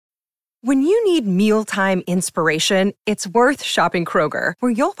When you need mealtime inspiration, it's worth shopping Kroger,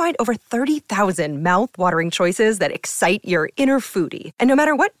 where you'll find over 30,000 mouth-watering choices that excite your inner foodie. And no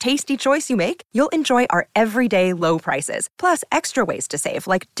matter what tasty choice you make, you'll enjoy our everyday low prices, plus extra ways to save,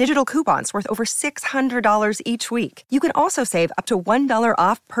 like digital coupons worth over $600 each week. You can also save up to $1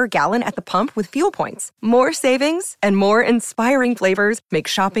 off per gallon at the pump with fuel points. More savings and more inspiring flavors make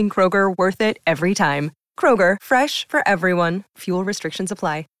shopping Kroger worth it every time. Kroger, fresh for everyone. Fuel restrictions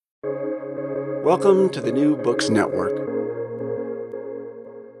apply. Welcome to the New Books Network.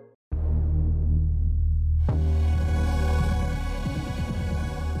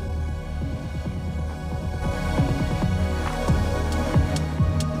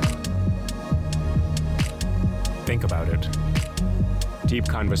 Think About It. Deep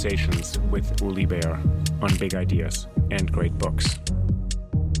conversations with Uli Baer on big ideas and great books.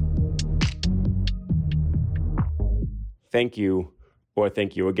 Thank you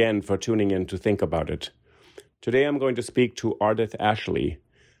again for tuning in to Think About It. Today I'm going to speak to Ardith Ashley,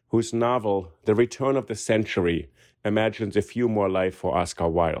 whose novel, The Return of the Century, imagines a few more life for Oscar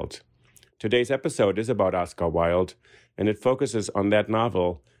Wilde. Today's episode is about Oscar Wilde, and it focuses on that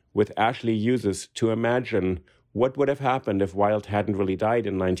novel, with Ashley uses to imagine what would have happened if Wilde hadn't really died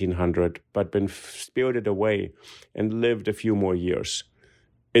in 1900, but been spirited away and lived a few more years.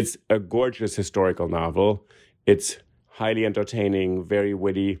 It's a gorgeous historical novel. It's highly entertaining, very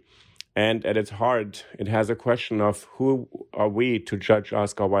witty, and at its heart, it has a question of who are we to judge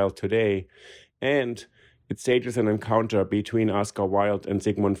Oscar Wilde today, and it stages an encounter between Oscar Wilde and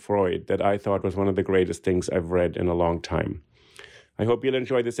Sigmund Freud that I thought was one of the greatest things I've read in a long time. I hope you'll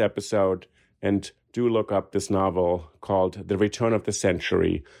enjoy this episode, and do look up this novel called The Return of the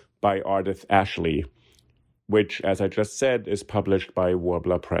Century by Ardith Ashley, which, as I just said, is published by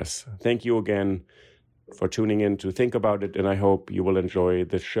Warbler Press. Thank you again for tuning in to Think About It, and I hope you will enjoy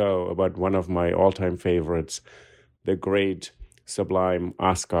the show about one of my all-time favorites, the great, sublime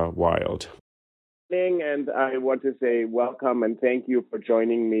Oscar Wilde. And I want to say welcome and thank you for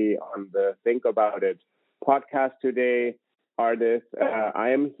joining me on the Think About It podcast today, Ardith.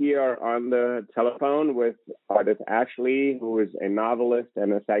 I am here on the telephone with Ardith Ashley, who is a novelist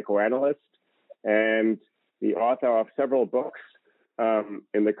and a psychoanalyst, and the author of several books.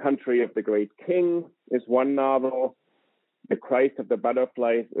 In the Country of the Great King is one novel. The Christ of the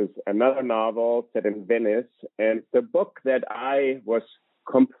Butterflies is another novel set in Venice. And the book that I was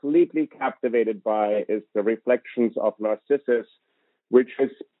completely captivated by is The Reflections of Narcissus, which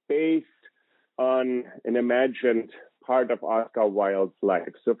is based on an imagined part of Oscar Wilde's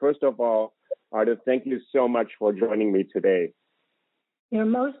life. So first of all, Ardith, thank you so much for joining me today. You're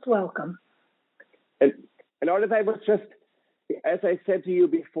most welcome. And Ardith, I was just, as I said to you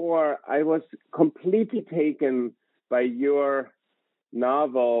before, I was completely taken by your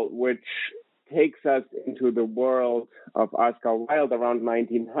novel, which takes us into the world of Oscar Wilde around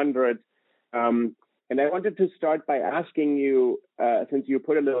 1900. And I wanted to start by asking you, since you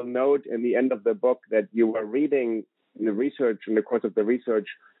put a little note in the end of the book that you were reading in the course of the research,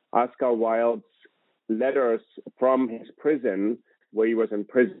 Oscar Wilde's letters from his prison, where he was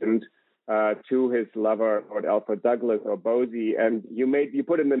imprisoned, to his lover, Lord Alfred Douglas, or Bosie, and you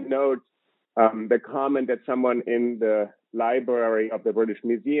put in the note the comment that someone in the library of the British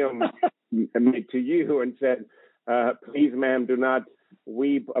Museum made to you and said, "Please, ma'am, do not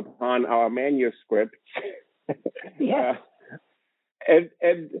weep upon our manuscripts." Yeah. And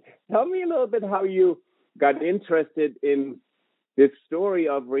tell me a little bit how you got interested in this story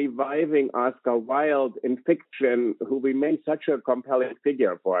of reviving Oscar Wilde in fiction, who remains such a compelling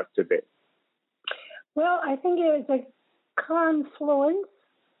figure for us today. Well, I think it was a confluence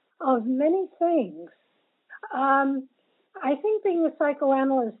of many things. I think being a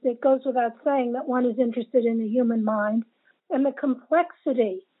psychoanalyst, it goes without saying that one is interested in the human mind and the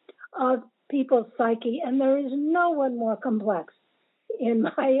complexity of people's psyche, and there is no one more complex, in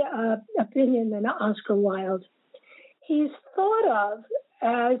my opinion, than Oscar Wilde. He's thought of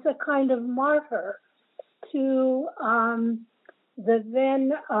as a kind of martyr to the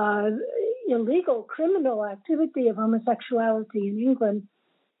then illegal criminal activity of homosexuality in England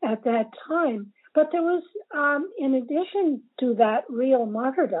at that time. But there was, in addition to that real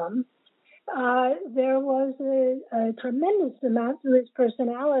martyrdom, there was a tremendous amount to his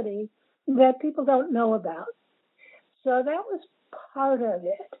personality that people don't know about. So that was part of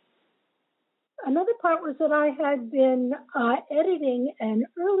it. Another part was that I had been editing an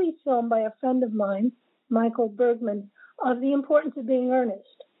early film by a friend of mine, Michael Bergman, of The Importance of Being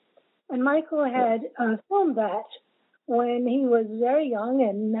Earnest. And Michael had filmed that when he was very young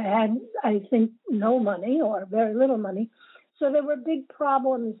and had, I think, no money or very little money. So there were big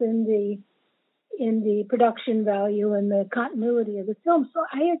problems in the production value and the continuity of the film. So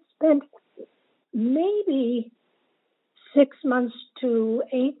I had spent maybe 6 months to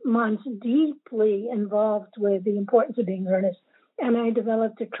 8 months deeply involved with the importance of being earnest. And I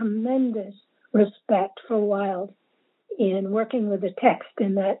developed a tremendous respect for Wilde in working with the text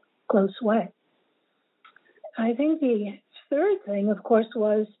in that close way. I think the third thing, of course,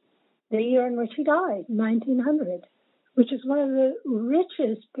 was the year in which he died, 1900, which is one of the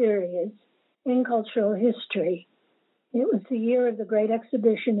richest periods in cultural history. It was the year of the Great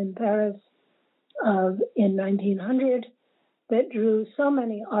Exhibition in Paris in 1900 that drew so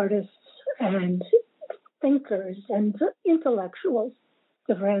many artists and thinkers and intellectuals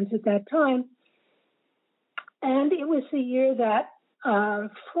to France at that time. And it was the year that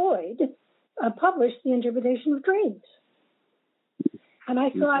Freud published The Interpretation of Dreams. And I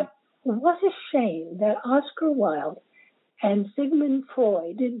thought, what a shame that Oscar Wilde and Sigmund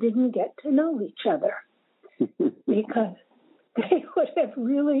Freud didn't get to know each other, because they would have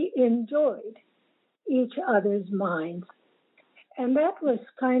really enjoyed each other's minds. And that was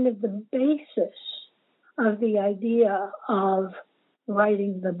kind of the basis of the idea of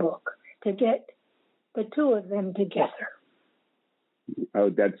writing the book, to get the two of them together. Oh,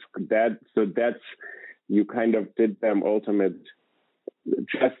 so you kind of did them ultimate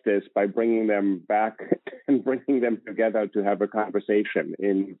justice by bringing them back and bringing them together to have a conversation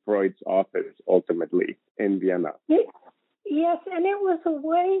in Freud's office, ultimately, in Vienna. Yes, and it was a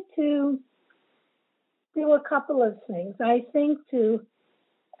way to do a couple of things. I think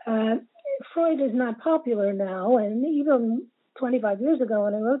Freud is not popular now, and even 25 years ago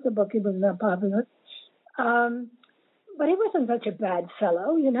when I wrote the book, he was not popular. But he wasn't such a bad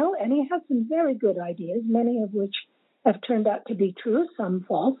fellow, and he had some very good ideas, many of which have turned out to be true, some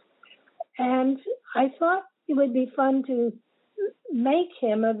false. And I thought it would be fun to make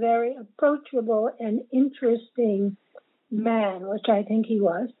him a very approachable and interesting man, which I think he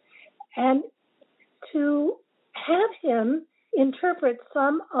was, and to have him interpret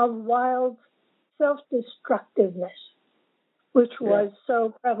some of Wilde's self-destructiveness, which was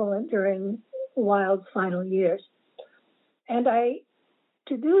so prevalent during Wilde's final years. And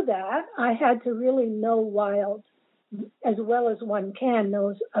to do that, I had to really know Wilde as well as one can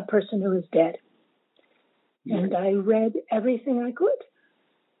knows a person who is dead. And I read everything I could.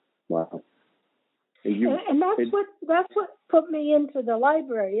 Wow. And that's what put me into the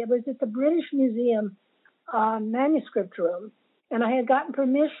library. It was at the British Museum manuscript room, and I had gotten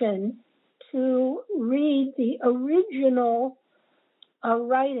permission to read the original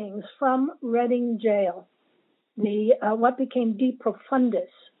writings from Reading Jail, what became De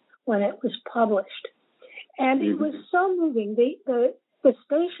Profundis when it was published. And it was so moving. The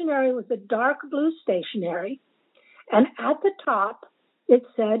stationery was a dark blue stationery, and at the top it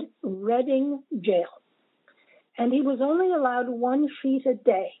said Reading Jail. And he was only allowed one sheet a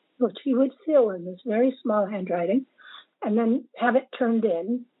day, which he would fill in this very small handwriting, and then have it turned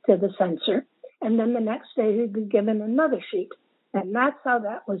in to the censor. And then the next day he'd be given another sheet. And that's how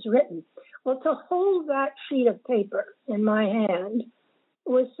that was written. Well, to hold that sheet of paper in my hand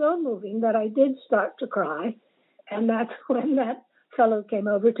was so moving that I did start to cry. And that's when that fellow came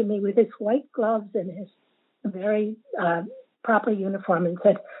over to me with his white gloves and his very proper uniform and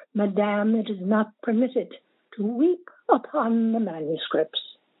said, "Madame, it is not permitted to weep upon the manuscripts."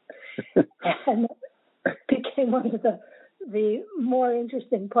 And it became one of the more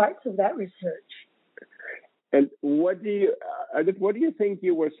interesting parts of that research. And what do you think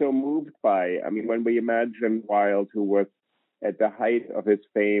you were so moved by? I mean, when we imagine Wilde, who was at the height of his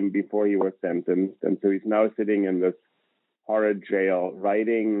fame before he was sentenced, and so he's now sitting in this horrid jail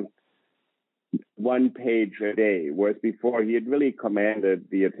writing one page a day, whereas before he had really commanded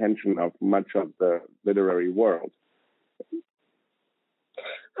the attention of much of the literary world.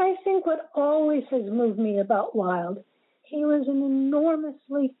 I think what always has moved me about Wilde, he was an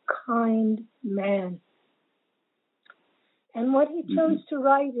enormously kind man. And what he chose to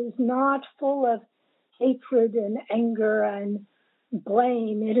write is not full of hatred and anger and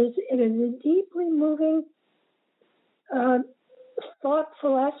blame. It is a deeply moving,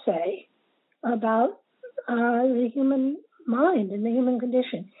 thoughtful essay about the human mind and the human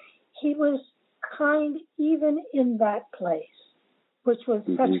condition. He was kind even in that place, which was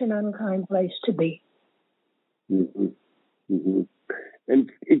such an unkind place to be. And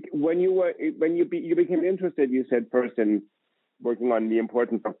when you became interested, you said first in working on the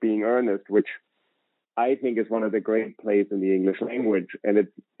importance of being earnest, which I think is one of the great plays in the English language. And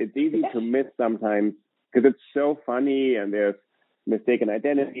it's easy to miss sometimes because it's so funny and there's mistaken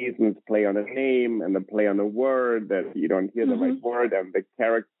identities, and it's play on a name and the play on a word that you don't hear the right word and the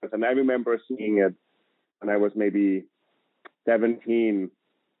characters. And I remember seeing it when I was maybe 17.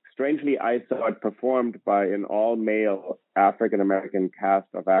 Strangely, I saw it performed by an all-male African-American cast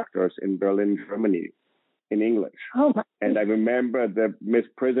of actors in Berlin, Germany, in English. Oh my. And I remember the Miss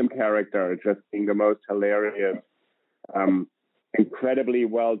Prism character just being the most hilarious, incredibly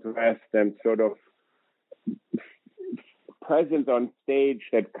well-dressed and sort of presence on stage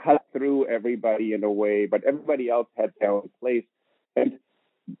that cut through everybody in a way, but everybody else had their own place. And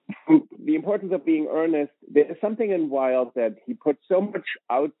the importance of being earnest, there's something in Wilde that he put so much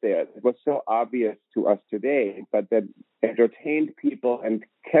out there that was so obvious to us today, but that entertained people and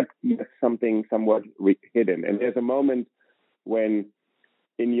kept something somewhat hidden. And there's a moment when,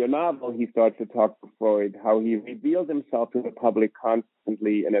 in your novel, he starts to talk to Freud, how he revealed himself to the public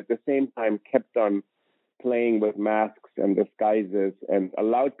constantly and at the same time kept on playing with masks and disguises and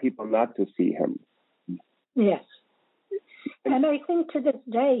allowed people not to see him. Yes. And I think to this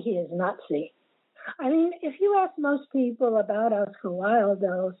day he is not seen. I mean, if you ask most people about Oscar Wilde,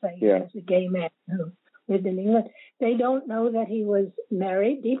 they'll say he was a gay man who lived in England. They don't know that he was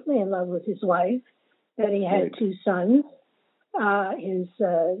married, deeply in love with his wife, that he had two sons. His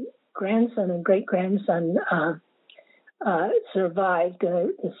grandson and great-grandson survived,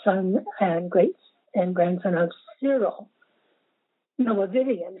 the son and grandson of Cyril, Noah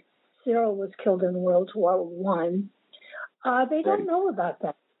Vivian. Cyril was killed in World War One. They don't know about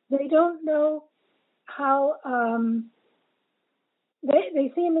that. They don't know how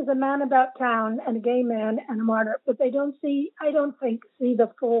they see him as a man about town and a gay man and a martyr, but they don't see, I don't think, see the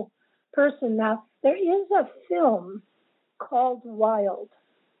full person. Now, there is a film called Wilde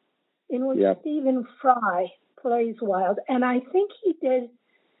in which Stephen Fry plays Wilde, and I think he did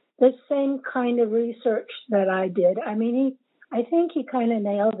the same kind of research that I did. I mean, I think he kind of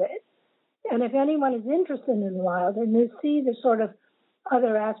nailed it. And if anyone is interested in Wilde and they see the sort of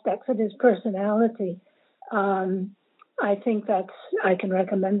other aspects of his personality, I think I can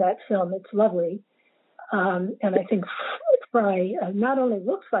recommend that film. It's lovely. And I think Fry not only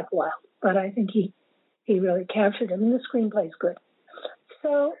looks like Wilde, but I think he really captured him, and the screenplay is good.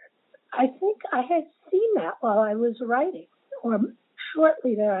 So I think I had seen that while I was writing, or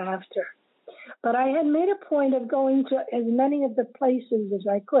shortly thereafter. But I had made a point of going to as many of the places as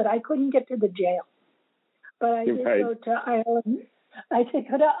I could. I couldn't get to the jail, but I did go to Ireland. I did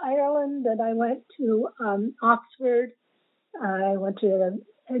go to Ireland, and I went to Oxford. I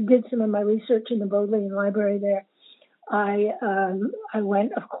did some of my research in the Bodleian Library there. I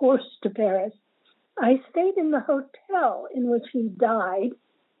went, of course, to Paris. I stayed in the hotel in which he died.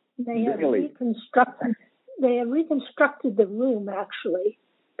 They have reconstructed the room, actually.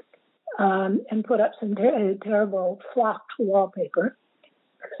 And put up some terrible flocked wallpaper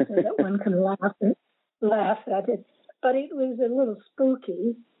so that one can laugh at it. But it was a little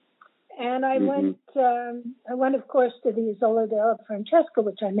spooky. And I went, of course, to the Isola della Francesca,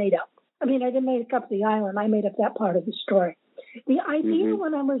 which I made up. I mean, I didn't make up the island. I made up that part of the story. The idea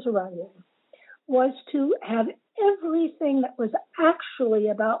when I was writing was to have everything that was actually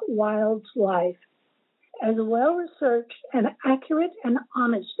about Wilde's life as well researched and accurate and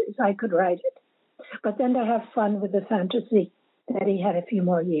honest as I could write it, but then to have fun with the fantasy that he had a few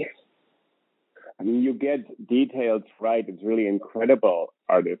more years. I mean, you get details right. It's really incredible,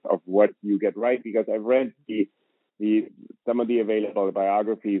 artist, of what you get right, because I've read some of the available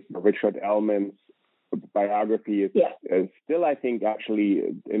biographies. Richard Ellman's biography is still, I think, actually,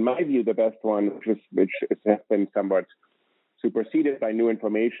 in my view, the best one, which has been somewhat superseded by new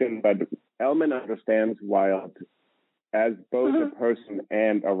information, but Ellman understands Wilde as both a person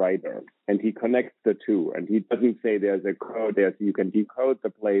and a writer, and he connects the two. And he doesn't say there's a code, you can decode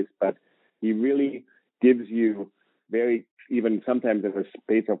the place, but he really gives you even sometimes in the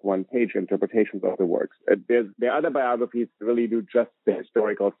space of one page, interpretations of the works. There are other biographies that really do just the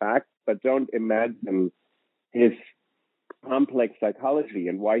historical facts, but don't imagine his complex psychology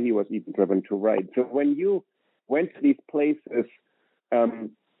and why he was even driven to write. So when you went to these places, some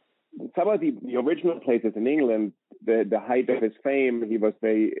of the original places in England, the height of his fame, he was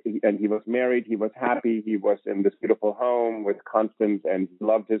married, he was happy, he was in this beautiful home with Constance, and he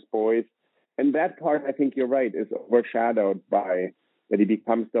loved his boys. And that part, I think you're right, is overshadowed by that he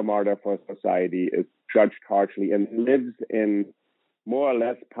becomes the martyr for society, is judged harshly, and lives in more or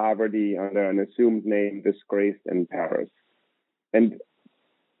less poverty under an assumed name, disgraced in Paris. And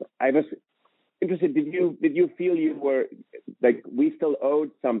I was interested, did you feel you were, like, we still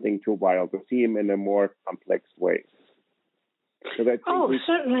owed something to Wilde to see him in a more complex way?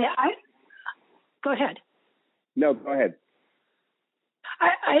 Certainly. Go ahead. No, go ahead.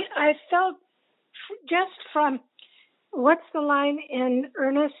 I felt just from what's the line in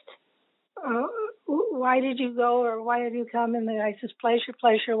Ernest? Why did you go, or why have you come? And the guy says, pleasure,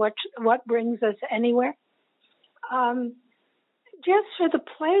 pleasure. What brings us anywhere? Just for the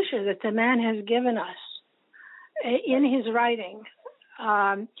pleasure that the man has given us in his writing,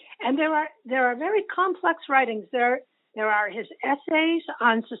 and there are very complex writings. There are his essays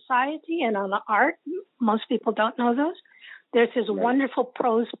on society and on art. Most people don't know those. There's his wonderful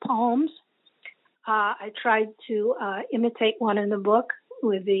prose poems. I tried to imitate one in the book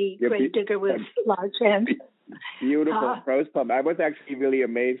with the great digger with large hands. Beautiful prose poem. I was actually really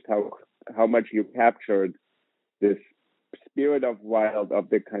amazed how much you captured this spirit of Wilde, of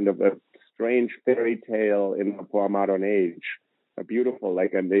the kind of a strange fairy tale in the modern age. A beautiful,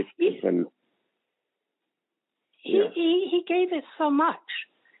 like a nation. He gave us so much.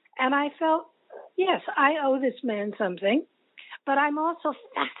 And I felt, yes, I owe this man something, but I'm also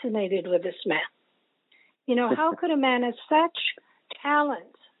fascinated with this man. You know, how could a man of such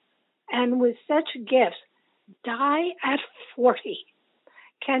talent and with such gifts die at 40?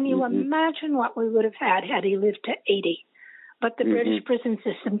 Can you imagine what we would have had he lived to 80? But the British prison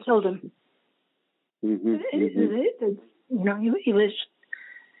system killed him. You know, he was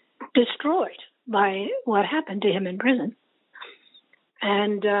destroyed by what happened to him in prison.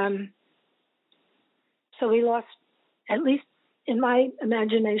 And so he lost, at least in my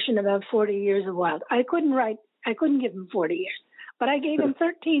imagination, about 40 years of Wilde. I couldn't give him 40 years, but I gave him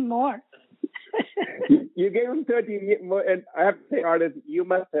 13 more. You gave him 13 years more, and I have to say, Ardith, you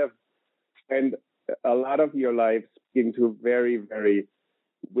must have spent a lot of your life speaking to very, very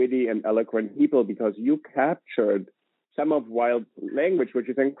witty and eloquent people, because you captured some of Wilde's language, which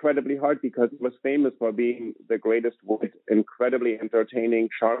is incredibly hard because he was famous for being the greatest wit, incredibly entertaining,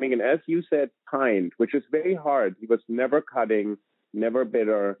 charming, and as you said, kind, which is very hard. He was never cutting, never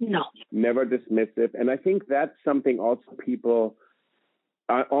bitter, never dismissive. And I think that's something also people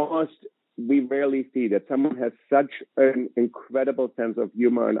we rarely see, that someone has such an incredible sense of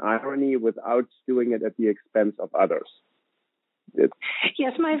humor and irony without doing it at the expense of others.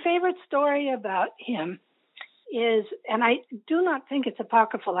 Yes, my favorite story about him is, and I do not think it's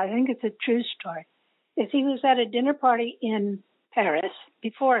apocryphal, I think it's a true story, is he was at a dinner party in Paris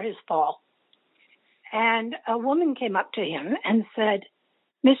before his fall, and a woman came up to him and said,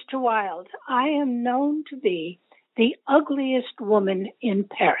 Mr. Wilde, I am known to be the ugliest woman in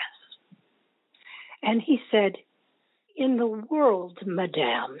Paris. And he said, in the world,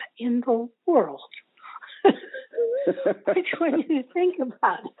 madame, in the world. Which, when you think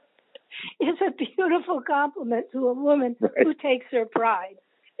about it, is a beautiful compliment to a woman who takes her pride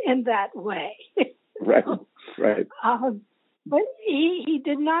in that way. Right. But he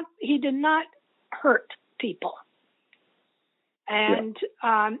did not hurt people, and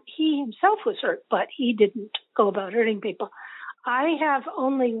he himself was hurt, but he didn't go about hurting people. I have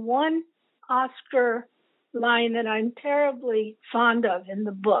only one Oscar line that I'm terribly fond of in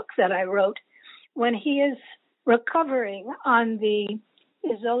the book that I wrote, when he is recovering on the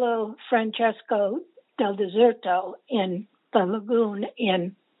Isola Francesco del Deserto in the lagoon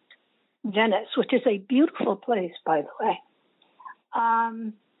in Venice, which is a beautiful place, by the way.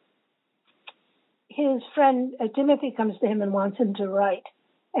 His friend Timothy comes to him and wants him to write,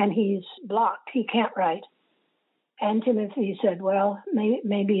 and he's blocked. He can't write. And Timothy said, well,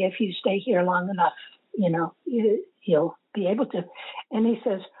 maybe if you stay here long enough, you'll be able to. And he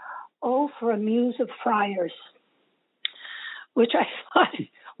says, oh, for a muse of friars, which I thought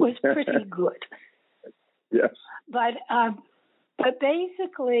was pretty good. Yes. But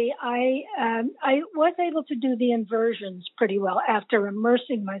basically, I was able to do the inversions pretty well after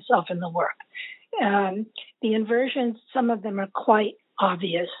immersing myself in the work. The inversions, some of them are quite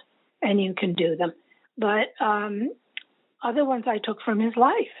obvious, and you can do them. But other ones I took from his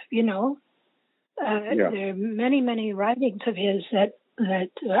life, There are many, many writings of his that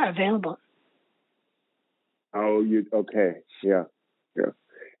are available. Oh, okay. Yeah.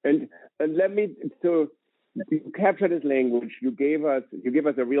 And let me, so you captured his language. You gave us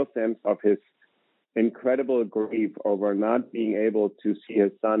a real sense of his incredible grief over not being able to see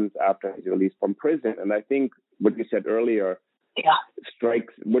his sons after his release from prison. And I think what you said earlier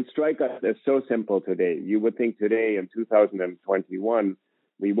would strike us as so simple today. You would think today in 2021,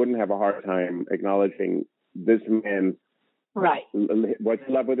 we wouldn't have a hard time acknowledging this man was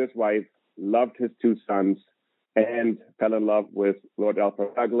in love with his wife, loved his two sons, and fell in love with Lord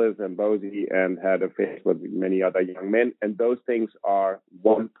Alfred Douglas and Bosie, and had affairs with many other young men. And those things are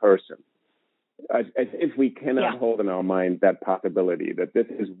one person. As if we cannot hold in our mind that possibility that this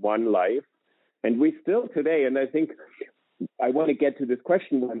is one life. And we still today, and I think I want to get to this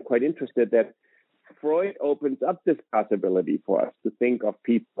question. I'm quite interested that Freud opens up this possibility for us to think of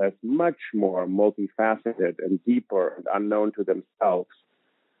people as much more multifaceted and deeper and unknown to themselves.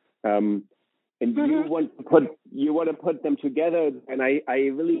 And you want to put them together, and I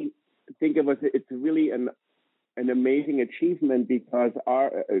really think it's really an amazing achievement, because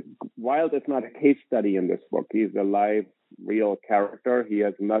Wilde is not a case study in this book. He's a live, real character. He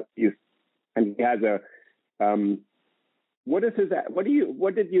has a what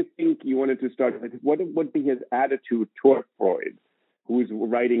did you think you wanted to start with? What would be his attitude toward Freud, whose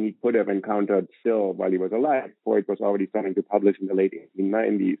writing he could have encountered still while he was alive? Freud was already starting to publish in the late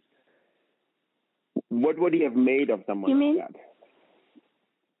 1890s. What would he have made of someone like that?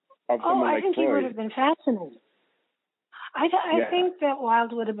 I think Freud? He would have been fascinating. I think that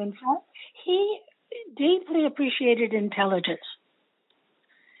Wilde would have been fun. He deeply appreciated intelligence.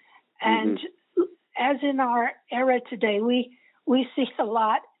 And as in our era today, we see a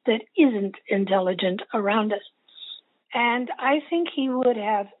lot that isn't intelligent around us. And I think he would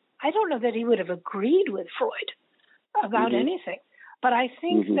have, I don't know that he would have agreed with Freud about anything, but I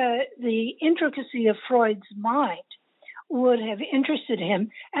think that the intricacy of Freud's mind would have interested him,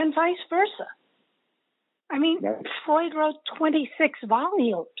 and vice versa. I mean, Freud wrote 26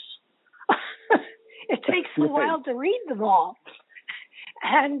 volumes. It takes a while to read them all.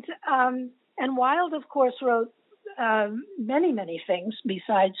 And Wilde, of course, wrote many, many things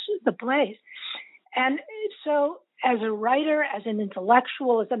besides the plays. And so as a writer, as an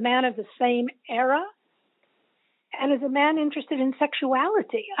intellectual, as a man of the same era, and as a man interested in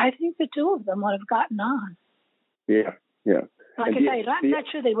sexuality, I think the two of them would have gotten on. Yeah. Like I say, I'm not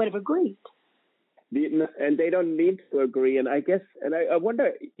sure they would have agreed. And they don't need to agree. And I guess, and I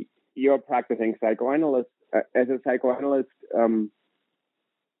wonder, you're a practicing psychoanalyst. As a psychoanalyst,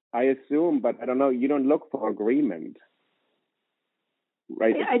 I assume, but I don't know, you don't look for agreement,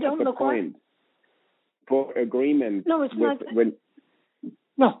 right? I don't look for agreement. No, it's not.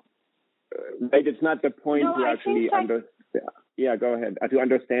 No. Right, it's not the point to actually understand. Yeah, go ahead. To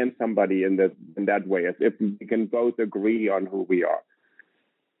understand somebody in that way, as if we can both agree on who we are.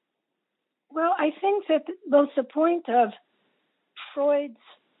 Well, I think that both the point of Freud's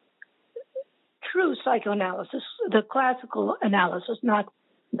true psychoanalysis, the classical analysis, not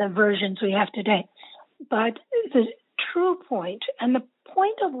the versions we have today, but the true point, and the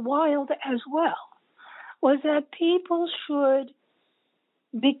point of Wilde as well, was that people should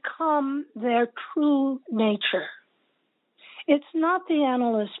become their true nature. It's not the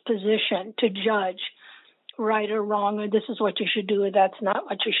analyst's position to judge right or wrong, or this is what you should do, or that's not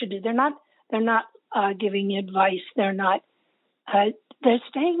what you should do. They're not giving advice. They're not. They're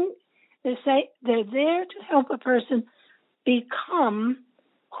there to help a person become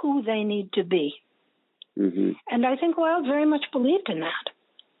who they need to be. And I think Wilde very much believed in that.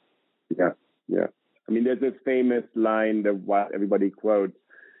 Yeah. I mean, there's this famous line that everybody quotes: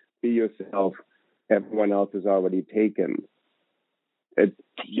 "Be yourself. Everyone else is already taken."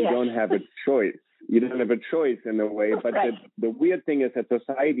 You don't have a choice. You don't have a choice in a way. But the weird thing is that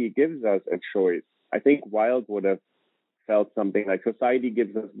society gives us a choice. I think Wilde would have felt something like society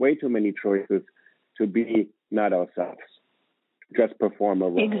gives us way too many choices to be not ourselves, just perform a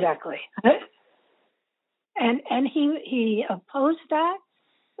role. Exactly. And he opposed that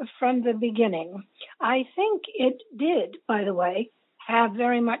from the beginning. I think it did, by the way, have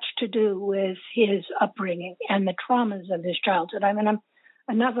very much to do with his upbringing and the traumas of his childhood. I mean, I'm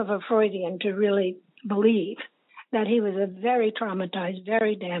enough of a Freudian to really believe that he was a very traumatized,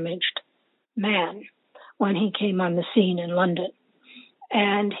 very damaged man when he came on the scene in London.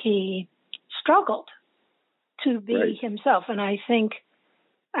 And he struggled to be himself. And I think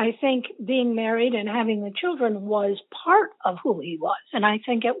being married and having the children was part of who he was. And I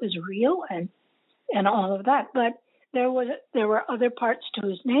think it was real and all of that. But there were other parts to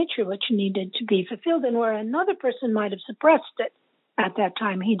his nature which needed to be fulfilled, and where another person might have suppressed it at that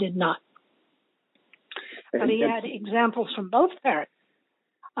time, he did not. But he had examples from both parents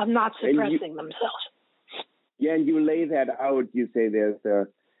of not suppressing themselves. Yeah, and you lay that out. You say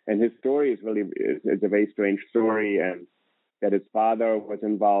and his story is a very strange story, and that his father was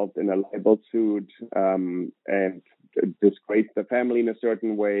involved in a libel suit and disgraced the family in a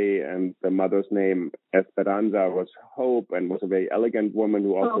certain way, and the mother's name, Esperanza, was Hope, and was a very elegant woman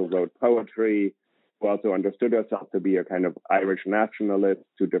who also wrote poetry, who also understood herself to be a kind of Irish nationalist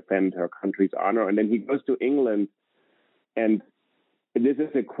to defend her country's honor. And then he goes to England, and this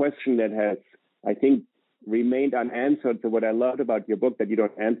is a question that has, I think, remained unanswered. So what I loved about your book, that you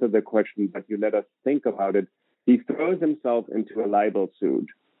don't answer the question, but you let us think about it. He throws himself into a libel suit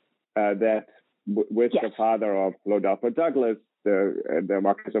that with Yes. the father of Lord Alfred Douglas, the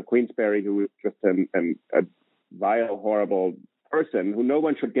Marquis of Queensberry, who was just a vile, horrible person who no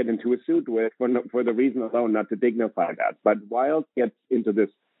one should get into a suit with for the reason alone not to dignify that. But Wilde goes into this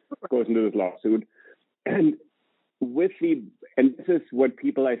lawsuit, and this is what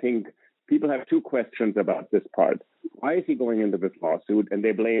I think people have two questions about this part. Why is he going into this lawsuit? And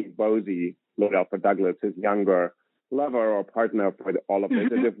they blame Bosie, Lord Alfred Douglas, his younger lover or partner, for all of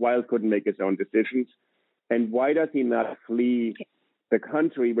this, as if Wilde couldn't make his own decisions. And why does he not flee the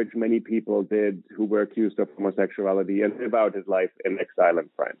country, which many people did who were accused of homosexuality, and live out his life in exile in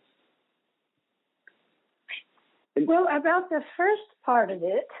France? Well, about the first part of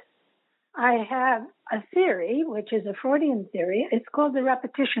it, I have a theory, which is a Freudian theory. It's called the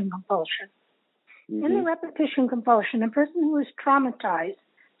repetition compulsion. Mm-hmm. In the repetition compulsion, a person who is traumatized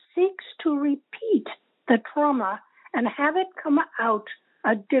seeks to repeat the trauma and have it come out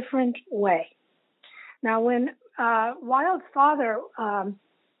a different way. Now, when Wilde's father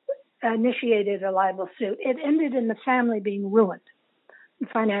initiated a libel suit, it ended in the family being ruined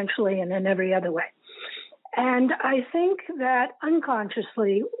financially and in every other way. And I think that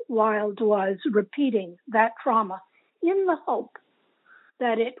unconsciously Wilde was repeating that trauma in the hope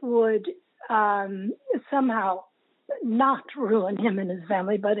that it would somehow not ruin him and his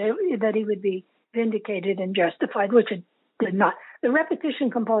family, but that he would be vindicated and justified, which it did not. The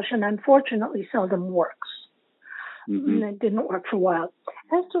repetition compulsion, unfortunately, seldom works. And it didn't work for Wilde.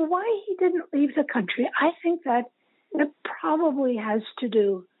 As to why he didn't leave the country, I think that it probably has to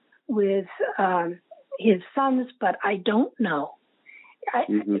do with his sons, but I don't know.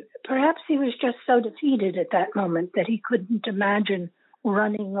 Perhaps he was just so defeated at that moment that he couldn't imagine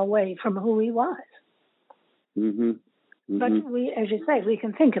running away from who he was. But we, as you say, we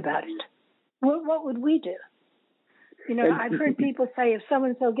can think about it. What would we do? You know, I've heard people say, if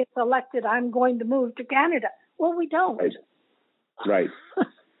so-and-so gets elected, I'm going to move to Canada. Well, we don't. Right.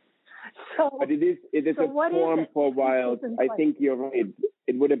 So, but it is a form for Wilde. I think you're right.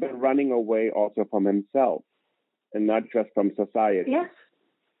 It would have been running away also from himself and not just from society. Yes.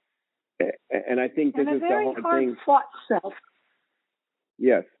 And I think this is the whole thing. A very hard-fought self.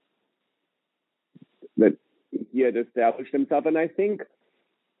 Yes. That he had established himself. And I think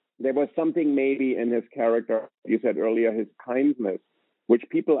there was something maybe in his character, you said earlier, his kindness, which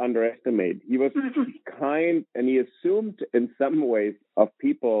people underestimate. He was kind, and he assumed in some ways of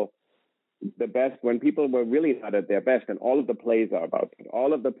people the best when people were really not at their best. And all of the plays are about it.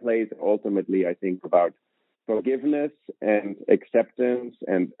 All of the plays ultimately, I think, about forgiveness and acceptance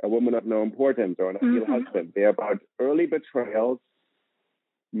and a woman of no importance or an ideal husband. They're about early betrayals,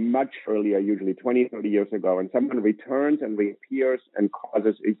 much earlier, usually 20, 30 years ago, and someone returns and reappears and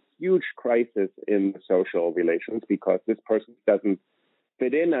causes a huge crisis in social relations because this person doesn't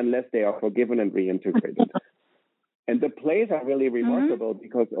fit in unless they are forgiven and reintegrated. And the plays are really remarkable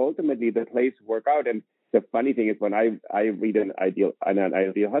because ultimately the plays work out. And the funny thing is, when I read an ideal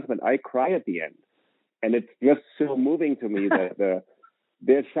husband, I cry at the end. And it's just so moving to me that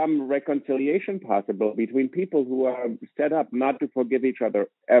there's some reconciliation possible between people who are set up not to forgive each other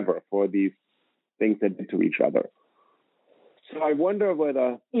ever for these things they did to each other. So I wonder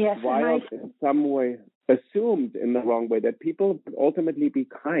whether Wilde in some way assumed in the wrong way that people would ultimately be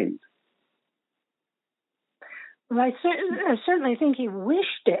kind. Well, I certainly think he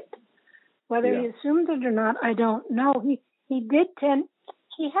wished it. Whether he assumed it or not, I don't know. He did tend.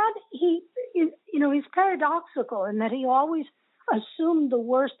 He's paradoxical in that he always assumed the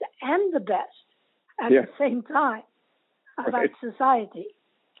worst and the best at the same time about society.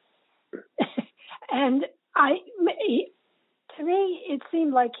 And to me, it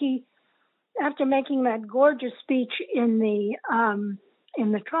seemed like he, after making that gorgeous speech in the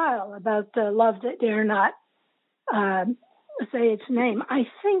trial about the love that dare not say its name, I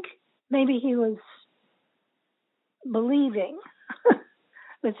think maybe he was believing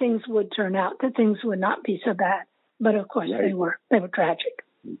that things would turn out, that things would not be so bad. But of course they were tragic.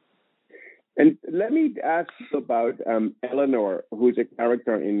 And let me ask you about Eleanor, who's a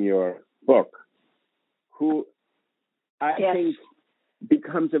character in your book, who I think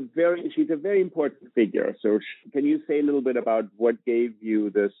becomes she's a very important figure. So can you say a little bit about what gave you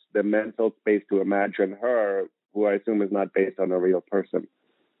the mental space to imagine her, who I assume is not based on a real person?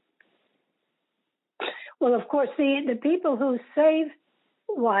 Well, of course, the people who save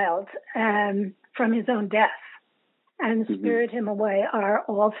Wilde from his own death and spirit him away are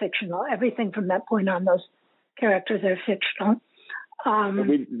all fictional. Everything from that point on, those characters are fictional.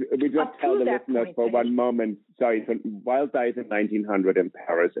 We just tell the listeners for one moment, sorry, so Wilde dies in 1900 in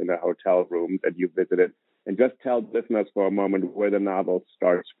Paris in a hotel room that you visited, and just tell listeners for a moment where the novel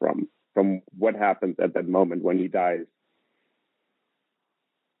starts from. from what happens at that moment when he dies?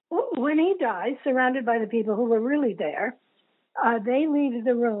 When he dies, surrounded by the people who were really there, they leave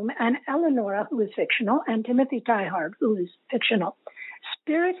the room, and Eleonora, who is fictional, and Timothy Tyhard, who is fictional,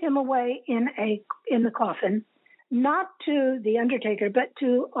 spirit him away in the coffin, not to the undertaker, but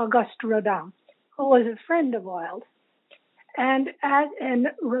to Auguste Rodin, who was a friend of Wilde. And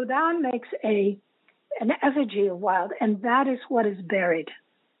Rodin makes an effigy of Wilde, and that is what is buried.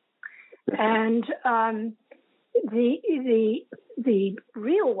 And the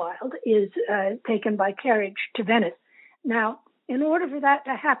real Wilde is taken by carriage to Venice. Now, in order for that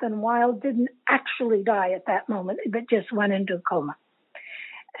to happen, Wilde didn't actually die at that moment, but just went into a coma.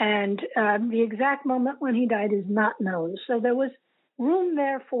 And the exact moment when he died is not known. So there was room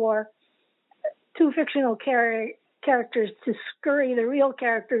there for two fictional characters to scurry the real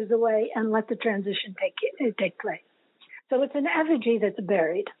characters away and let the transition take place. So it's an effigy that's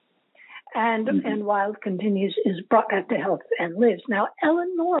buried. And Wilde is brought back to health and lives. Now,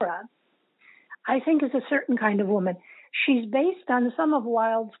 Eleonora, I think, is a certain kind of woman. She's based on some of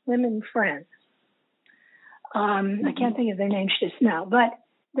Wilde's women friends. I can't think of their names just now, but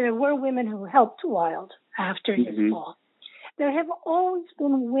there were women who helped Wilde after his fall. There have always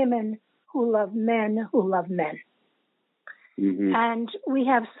been women who love men who love men. And we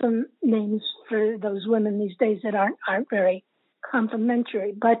have some names for those women these days that aren't very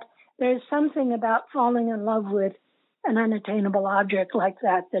complimentary, but there's something about falling in love with an unattainable object like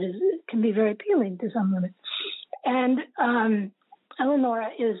that can be very appealing to some women. And Eleonora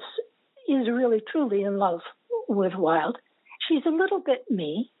is really truly in love with Wilde. She's a little bit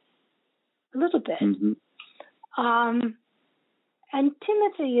me, a little bit. And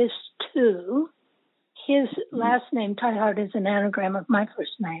Timothy is too. His last name, Tyhard, is an anagram of my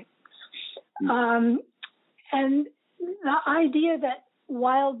first name. And the idea that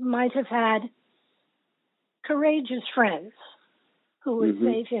Wilde might have had courageous friends who would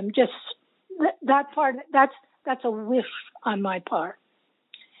save him, just that part, that's a wish on my part.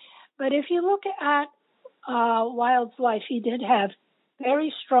 But if you look at Wilde's life, he did have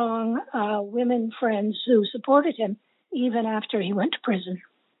very strong women friends who supported him even after he went to prison.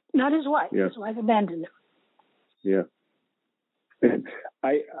 Not his wife. Yeah. His wife abandoned him. Yeah.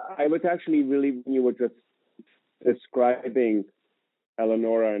 I was actually really, when you were just describing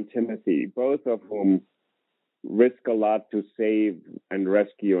Eleonora and Timothy, both of whom risk a lot to save and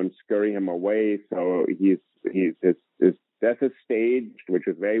rescue and scurry him away. So his death is staged, which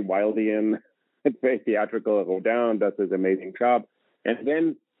is very Wildean. It's very theatrical. Rodin does this amazing job. And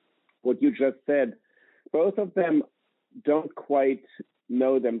then what you just said, both of them don't quite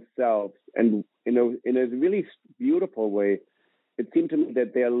know themselves. And in a really beautiful way, it seemed to me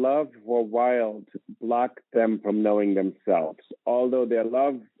that their love for Wilde blocked them from knowing themselves, although their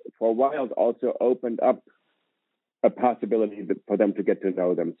love for Wilde also opened up a possibility for them to get to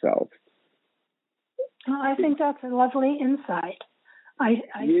know themselves. Well, I think that's a lovely insight. I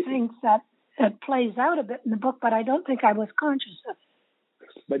think that it plays out a bit in the book, but I don't think I was conscious of it.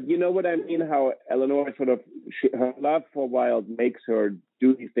 But you know what I mean? How Eleanor her love for Wilde makes her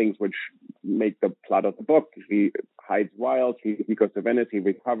do these things which make the plot of the book. She hides Wilde, he goes to Venice, he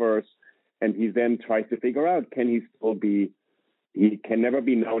recovers, and he then tries to figure out, he can never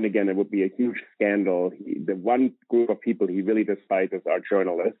be known again. It would be a huge scandal. The one group of people he really despises are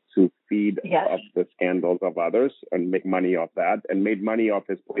journalists who feed off the scandals of others and make money off that, and made money off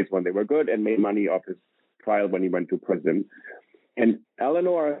his plays when they were good, and made money off his trial when he went to prison. And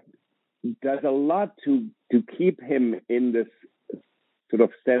Eleanor does a lot to keep him in this sort of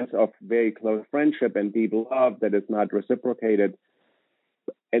sense of very close friendship and deep love that is not reciprocated,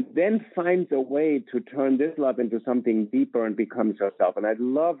 and then finds a way to turn this love into something deeper and becomes herself. And I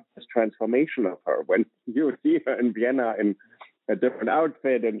love this transformation of her when you see her in Vienna in a different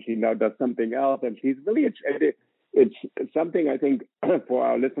outfit and she now does something else. And she's really, it's something I think for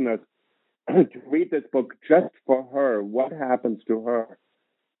our listeners to read this book just for her, what happens to her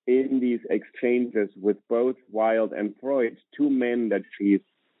in these exchanges with both Wilde and Freud, two men that she's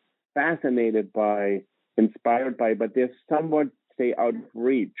fascinated by, inspired by, but they're somewhat stay out of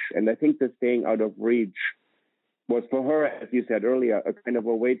reach. And I think the staying out of reach was for her, as you said earlier, a kind of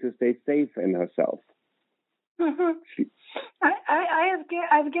a way to stay safe in herself. Mm-hmm.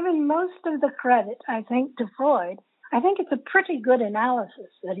 I've given most of the credit, I think, to Freud. I think it's a pretty good analysis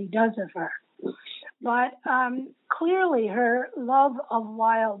that he does of her. But clearly her love of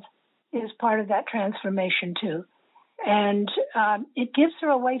Wilde is part of that transformation too. And it gives her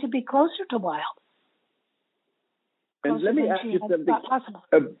a way to be closer to Wilde. And let me ask you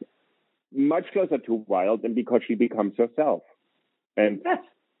something much closer to Wilde, and because she becomes herself. And yes.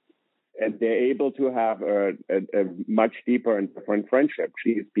 and they're able to have a much deeper and different friendship.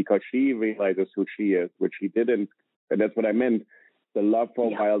 Because she realizes who she is, which he didn't, and that's what I meant. The love for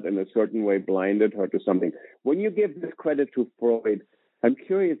Wilde in a certain way blinded her to something. When you give this credit to Freud, I'm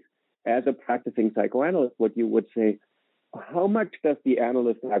curious, as a practicing psychoanalyst, what you would say, how much does the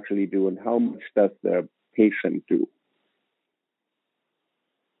analyst actually do and how much does the patient do?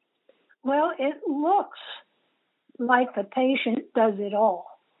 Well, it looks like the patient does it all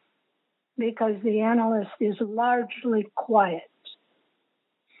because the analyst is largely quiet.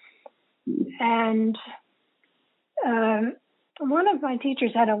 And one of my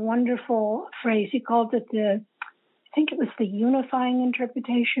teachers had a wonderful phrase. He called it I think it was the unifying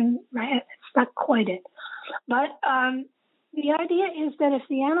interpretation. Right? It's not quite it. But the idea is that if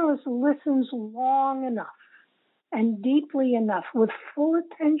the analyst listens long enough and deeply enough with full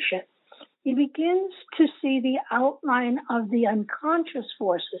attention, he begins to see the outline of the unconscious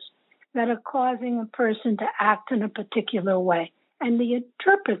forces that are causing a person to act in a particular way. And he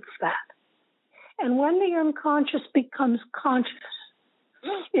interprets that. And when the unconscious becomes conscious,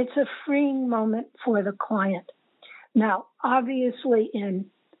 it's a freeing moment for the client. Now, obviously, in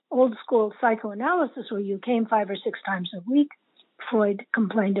old school psychoanalysis, where you came 5 or 6 times a week, Freud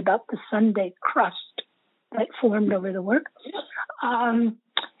complained about the Sunday crust that formed over the work. And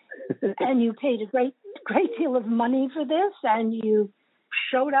you paid a great deal of money for this, and you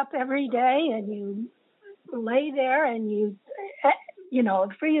showed up every day, and you lay there, and you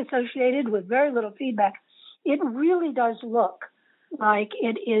free associated with very little feedback. It really does look like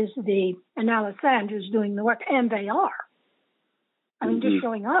it is the analysand who's doing the work, and they are. I mean, just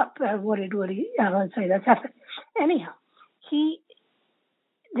showing up. What did Alan say? That's happened. Anyhow,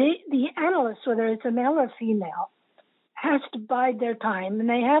 the analyst, whether it's a male or female, has to bide their time, and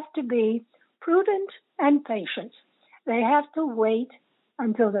they have to be prudent and patient. They have to wait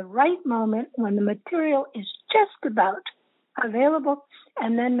until the right moment when the material is just about available,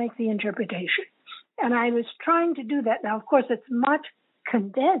 and then make the interpretation. And I was trying to do that. Now, of course, it's much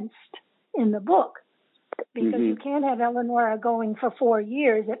condensed in the book because you can't have Eleonora going for 4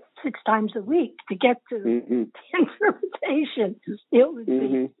 years at 6 times a week to get to the interpretation. It would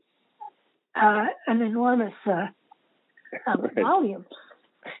be an enormous volume.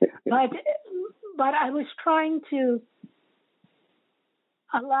 But I was trying to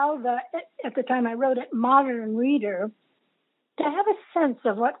allow at the time I wrote it, modern reader to have a sense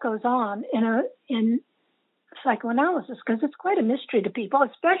of what goes on in psychoanalysis, because it's quite a mystery to people,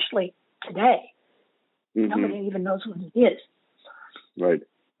 especially today. Nobody even knows what it is. Right.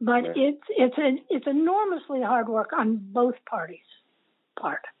 But it's enormously hard work on both parties'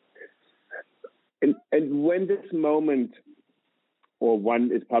 part. And when this moment, or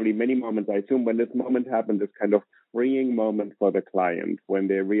one is probably many moments, I assume, when this moment happened, this kind of freeing moment for the client, when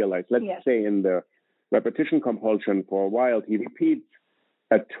they realize, let's say in the repetition compulsion for a while, he repeats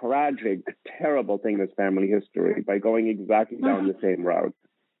a tragic, terrible thing in his family history by going exactly down the same route.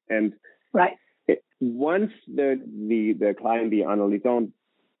 And once the client, the analysand,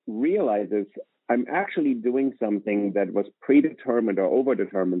 realizes, I'm actually doing something that was predetermined or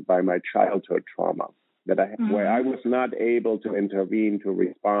overdetermined by my childhood trauma, that where I was not able to intervene, to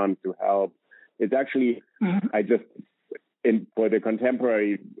respond, to help. It's actually, for the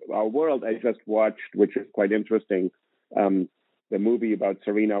contemporary world, I just watched, which is quite interesting, the movie about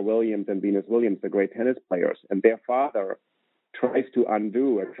Serena Williams and Venus Williams, the great tennis players, and their father tries to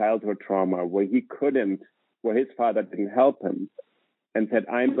undo a childhood trauma where his father didn't help him, and said,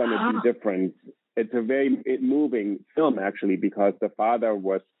 I'm going to be different. It's a very moving film, actually, because the father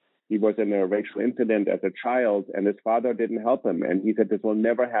was in a racial incident as a child, and his father didn't help him, and he said, this will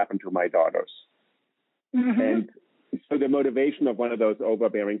never happen to my daughters. And so the motivation of one of those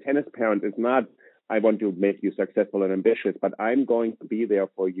overbearing tennis parents is not, I want to make you successful and ambitious, but I'm going to be there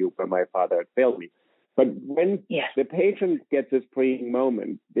for you when my father had failed me. But when the patient gets this freeing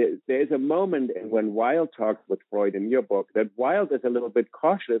moment, there's a moment when Wilde talks with Freud in your book that Wilde is a little bit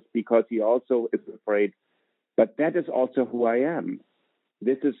cautious because he also is afraid, but that is also who I am.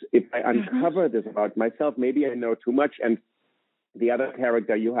 This is, if I uncover this about myself, maybe I know too much. And the other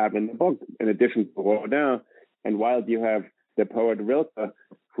character you have in the book, in addition to Rodin and Wilde, you have the poet Rilke,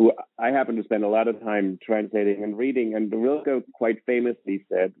 who I happen to spend a lot of time translating and reading. And Rilke quite famously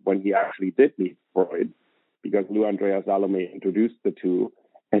said, when he actually did meet Freud, because Lou Andrea Salome introduced the two,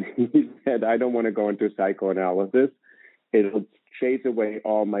 and he said, I don't want to go into psychoanalysis. It'll chase away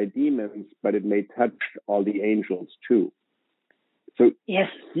all my demons, but it may touch all the angels too. So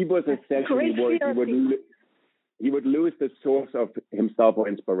he was essentially worried he would lose the source of himself or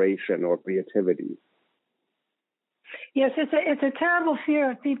inspiration or creativity. Yes, it's a terrible fear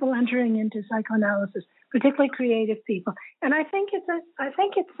of people entering into psychoanalysis, particularly creative people. And I think it's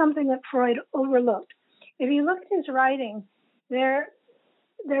something that Freud overlooked. If you look at his writing, he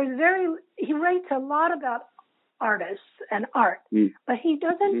writes a lot about artists and art, but he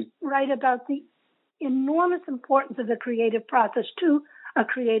doesn't write about the enormous importance of the creative process to a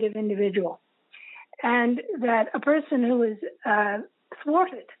creative individual. And that a person who is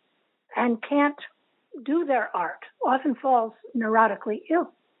thwarted and can't do their art often falls neurotically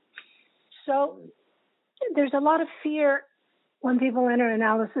ill. So there's a lot of fear when people enter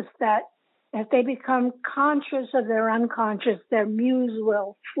analysis that if they become conscious of their unconscious, their muse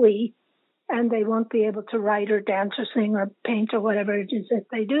will flee and they won't be able to write or dance or sing or paint or whatever it is that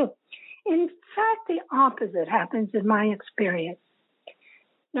they do. In fact, the opposite happens in my experience.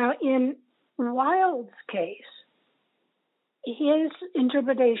 Now, in Wilde's case, his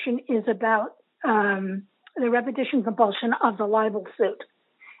interpretation is about the repetition compulsion of the libel suit.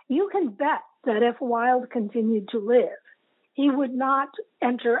 You can bet that if Wilde continued to live, he would not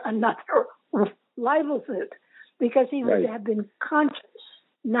enter another libel suit because he would have been conscious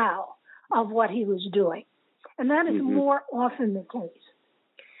now of what he was doing. And that is more often the case.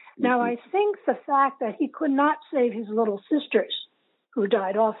 Now, I think the fact that he could not save his little sisters, who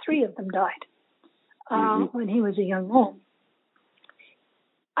died, all three of them died when he was a young man.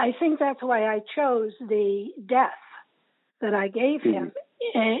 I think that's why I chose the death that I gave him,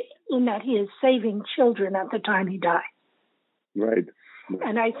 in that he is saving children at the time he died. Right.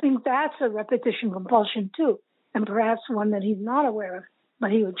 And I think that's a repetition compulsion, too, and perhaps one that he's not aware of,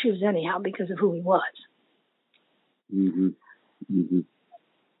 but he would choose anyhow because of who he was.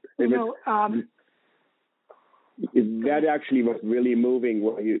 That actually was really moving,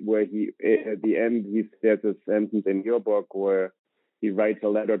 where he at the end, he says a sentence in your book where he writes a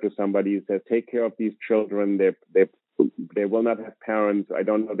letter to somebody who says, take care of these children. They will not have parents. I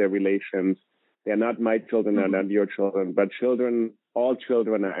don't know their relations. They're not my children, they're not your children. But children, all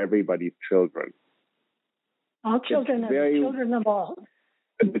children are everybody's children. All children are the children of all.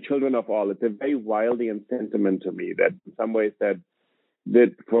 The children of all. It's a very Wildean sentiment to me that in some ways that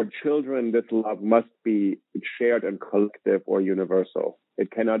for children, this love must be shared and collective or universal. It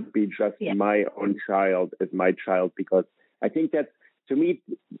cannot be just my own child is my child, because I think that, to me,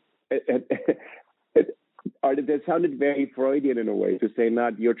 it sounded very Freudian in a way to say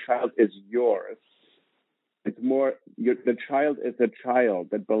not your child is yours. It's more the child is a child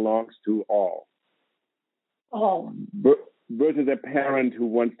that belongs to all. All. Versus a parent who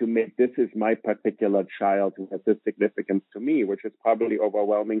wants to make this is my particular child who has this significance to me, which is probably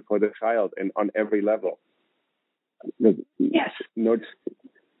overwhelming for the child and on every level. Yes.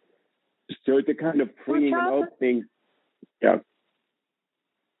 So it's a kind of freeing and opening. Yeah.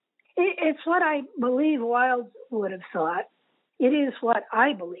 It's what I believe Wilde would have thought. It is what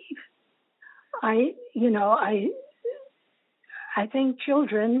I believe. I think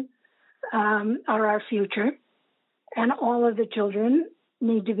children are our future, and all of the children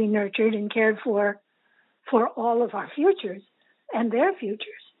need to be nurtured and cared for all of our futures and their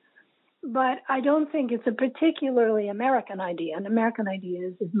futures. But I don't think it's a particularly American idea. An American idea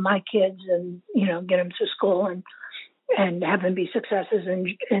is my kids and, get them to school and have them be successes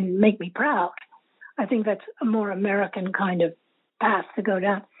and make me proud. I think that's a more American kind of path to go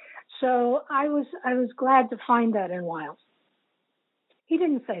down. So I was glad to find that in Wilde. He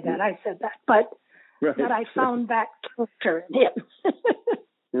didn't say that, I said that, but that I found that character in him.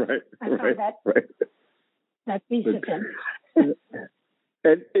 I found that piece of him.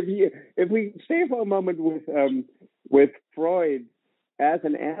 And if we stay for a moment with Freud as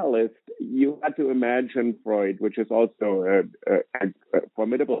an analyst, you had to imagine Freud, which is also a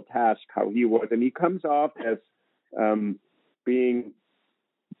formidable task, how he was, and he comes off as being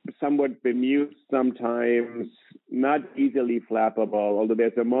somewhat bemused sometimes, not easily flappable, although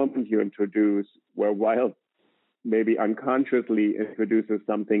there's a moment you introduce where Wilde maybe unconsciously introduces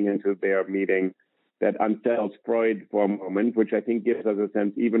something into their meeting that unsettles Freud for a moment, which I think gives us a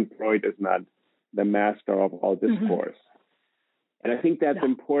sense even Freud is not the master of all discourse. And I think that's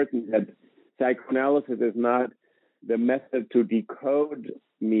important, that psychoanalysis is not the method to decode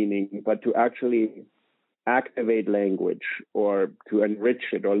meaning, but to actually activate language or to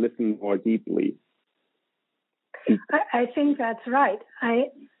enrich it or listen more deeply. I think that's right. I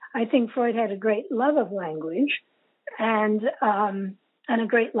think Freud had a great love of language and a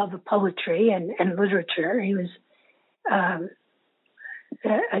great love of poetry and literature. He was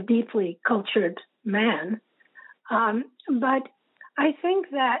a deeply cultured man. But I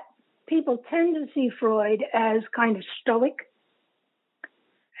think that people tend to see Freud as kind of stoic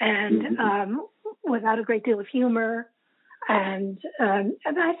and without a great deal of humor. And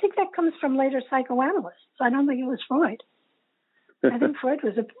I think that comes from later psychoanalysts. I don't think it was Freud. I think Freud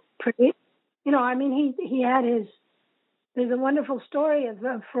was a pretty, he had there's a wonderful story of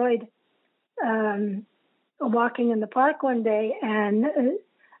Freud walking in the park one day, and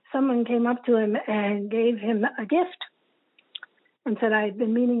someone came up to him and gave him a gift and said, "I've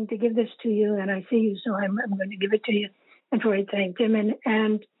been meaning to give this to you, and I see you, so I'm going to give it to you." And Freud thanked him.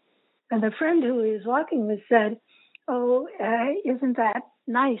 And the friend who he was walking with said, "Oh, isn't that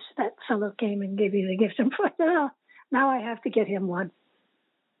nice? That fellow came and gave you the gift." And Freud said, "Oh, now I have to get him one."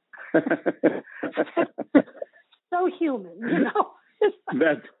 So human,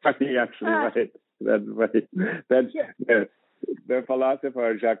 That's funny, actually, right? That's funny. The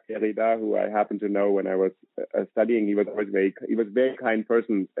philosopher Jacques Derrida, who I happened to know when I was studying, he was a very kind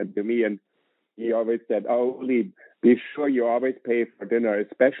person to me, and he always said, "Oh, Lee, be sure you always pay for dinner,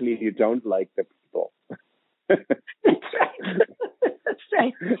 especially if you don't like the people." That's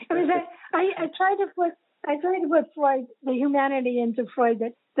right. That's right. I try to put Freud, the humanity into Freud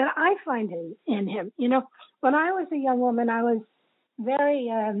that I find in him. When I was a young woman, I was very,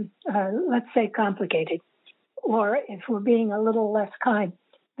 let's say, complicated, or if we're being a little less kind,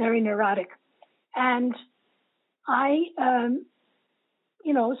 very neurotic. And I,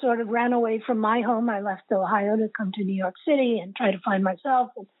 sort of ran away from my home. I left Ohio to come to New York City and try to find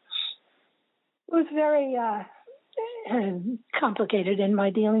myself. And it was very complicated in my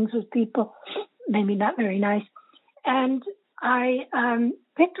dealings with people, maybe not very nice. And I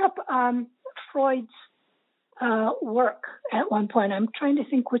picked up Freud's work at one point. I'm trying to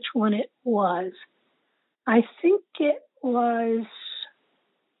think which one it was. I think it was,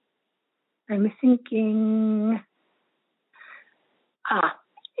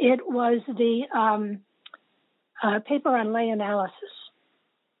 it was the paper on lay analysis.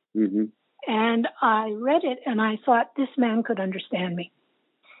 Mm-hmm. And I read it and I thought, this man could understand me.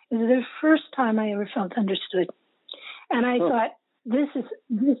 It was the first time I ever felt understood. And I thought, this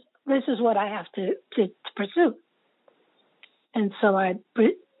is what I have to pursue. And so I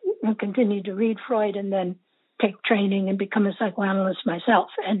continued to read Freud and then take training and become a psychoanalyst myself.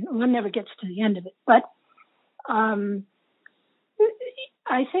 And one never gets to the end of it. But I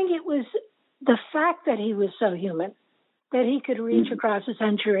think it was the fact that he was so human, that he could reach across a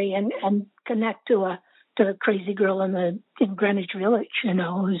century and connect to a crazy girl in Greenwich Village,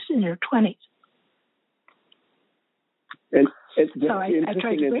 who's in her 20s. And so I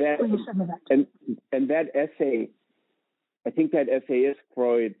tried to bring some of that. And that essay, I think that essay is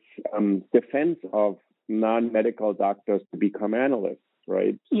Freud's defense of non-medical doctors to become analysts,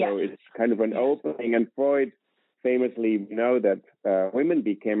 right? Yes. So it's kind of an opening. And Freud famously, we know that women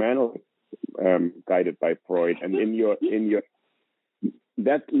became analysts guided by Freud. And in your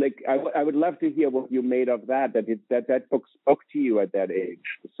that, like, I would love to hear what you made of that book spoke to you at that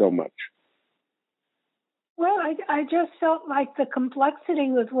age so much. Well, I just felt like the complexity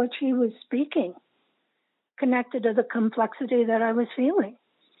with which he was speaking connected to the complexity that I was feeling.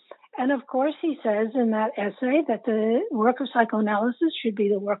 And of course, he says in that essay that the work of psychoanalysis should be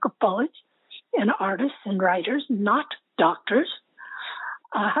the work of poets and artists and writers, not doctors.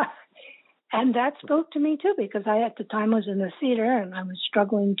 And that spoke to me too, because I at the time was in the theater and I was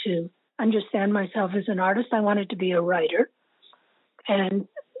struggling to understand myself as an artist. I wanted to be a writer and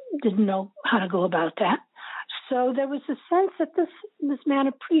didn't know how to go about that. So there was a sense that this man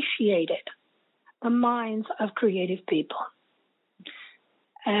appreciated the minds of creative people.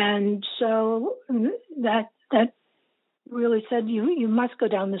 And so that really said, you must go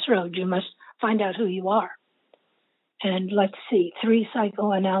down this road. You must find out who you are. And let's see, 3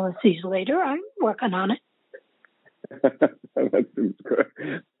 psychoanalyses later, I'm working on it. That seems good.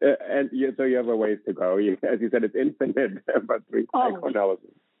 And so you have a ways to go. As you said, it's infinite, but 3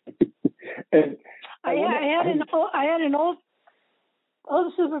 psychoanalyses. And I had an old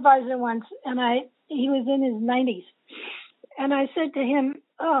supervisor once, and he was in his 90s. And I said to him,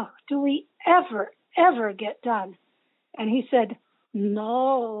 "Oh, do we ever get done?" And he said,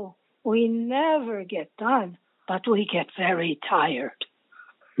 "No, we never get done, but we get very tired."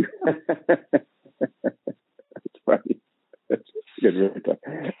 That's funny. That's good.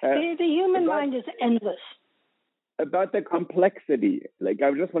 The human mind is endless. About the complexity, like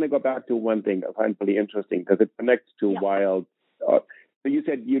I just want to go back to one thing I find really interesting because it connects to Wilde. So you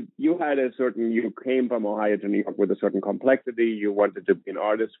said you came from Ohio to New York with a certain complexity. You wanted to be an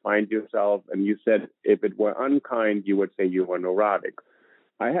artist, find yourself, and you said if it were unkind, you would say you were neurotic.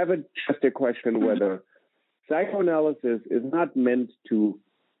 I have just a question whether psychoanalysis is not meant to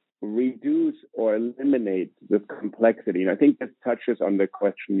reduce or eliminate this complexity. And I think this touches on the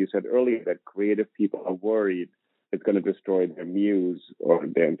question you said earlier, that creative people are worried it's going to destroy their muse or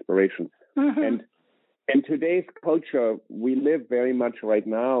their inspiration. Mm-hmm. And in today's culture, we live very much right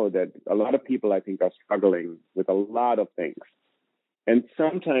now that a lot of people, I think, are struggling with a lot of things. And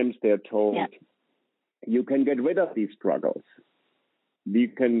sometimes they're told, you can get rid of these struggles. You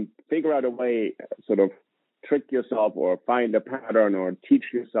can figure out a way, sort of trick yourself or find a pattern or teach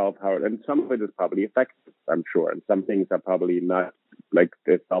yourself how, and some of it is probably effective, I'm sure. And some things are probably not, like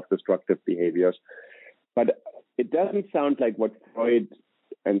the self-destructive behaviors. But it doesn't sound like what Freud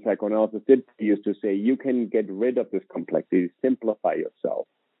and psychoanalysis did used to say, you can get rid of this complexity, simplify yourself.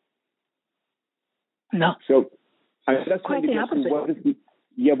 No. So I just quite the opposite.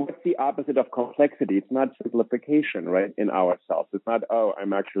 What's the opposite of complexity? It's not simplification, right, in ourselves. It's not,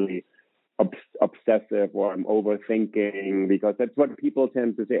 I'm actually obsessive or I'm overthinking, because that's what people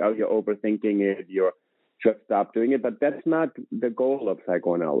tend to say, you're overthinking it, you're just stop doing it. But that's not the goal of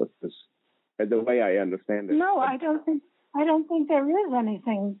psychoanalysis, the way I understand it. No, I don't think there is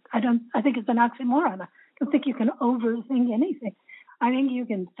anything. I think it's an oxymoron. I don't think you can overthink anything. I think you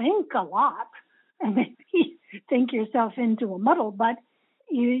can think a lot and maybe think yourself into a muddle, but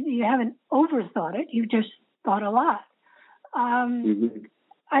you haven't overthought it. You just thought a lot.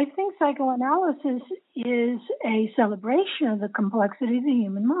 I think psychoanalysis is a celebration of the complexity of the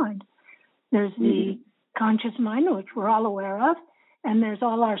human mind. There's the conscious mind, which we're all aware of, and there's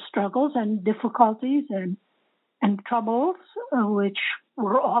all our struggles and difficulties and troubles, which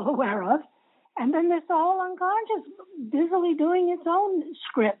we're all aware of. And then there's all unconscious, busily doing its own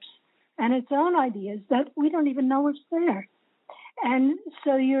scripts and its own ideas that we don't even know it's there. And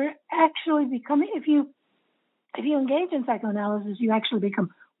so you're actually becoming, if you engage in psychoanalysis, you actually become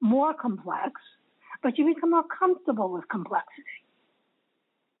more complex, but you become more comfortable with complexity.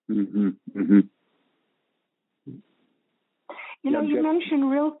 You know, you mentioned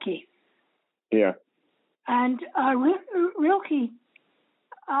Rilke. Yeah. And Rilke,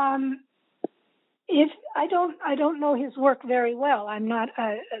 if I don't know his work very well. I'm not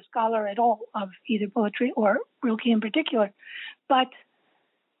a scholar at all of either poetry or Rilke in particular, but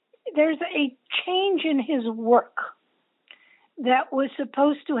there's a change in his work that was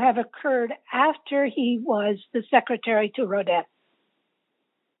supposed to have occurred after he was the secretary to Rodin.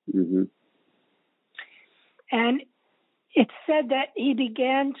 And it's said that he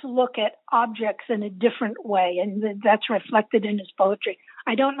began to look at objects in a different way, and that's reflected in his poetry.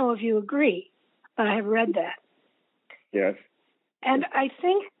 I don't know if you agree, but I have read that. Yes. And I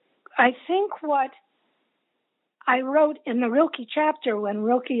think what I wrote in the Rilke chapter, when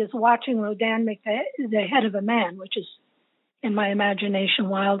Rilke is watching Rodin make the head of a man, which is, in my imagination,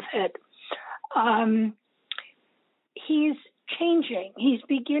 Wilde's head, he's changing. He's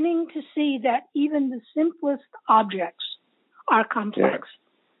beginning to see that even the simplest objects are complex.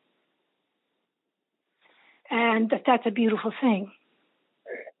 And that's a beautiful thing.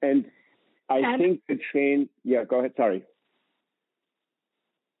 And I think the change, go ahead, sorry.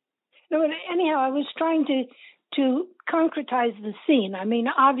 No, anyhow, I was trying to concretize the scene. I mean,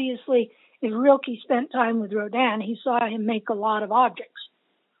 obviously, if Rilke spent time with Rodin, he saw him make a lot of objects.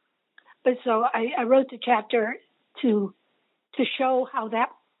 But so I wrote the chapter to show how that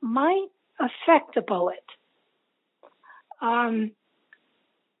might affect the poet.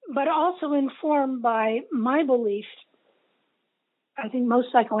 But also informed by my belief, I think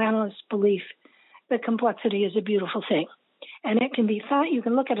most psychoanalysts believe that complexity is a beautiful thing. And it can be found, you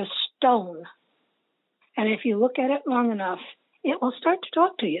can look at a stone, and if you look at it long enough, it will start to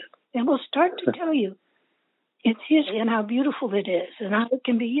talk to you. It will start to tell you its history and how beautiful it is, and how it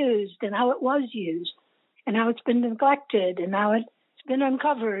can be used, and how it was used, and how it's been neglected, and how it's been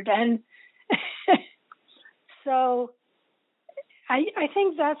uncovered. And so I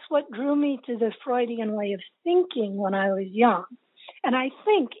think that's what drew me to the Freudian way of thinking when I was young. And I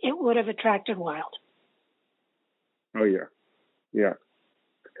think it would have attracted Wilde. Oh, yeah.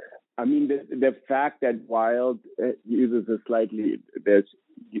 I mean, the fact that Wilde uses there's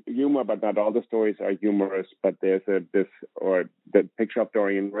humor, but not all the stories are humorous, but there's the picture of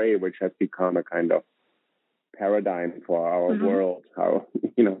Dorian Gray, which has become a kind of paradigm for our world, how,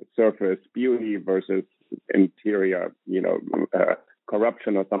 surface beauty versus interior,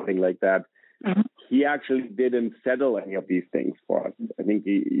 corruption or something like that. He actually didn't settle any of these things for us. I think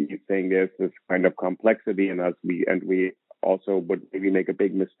he's saying there's this kind of complexity in us, we also would maybe make a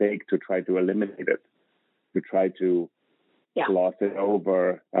big mistake to try to eliminate it, to try to gloss it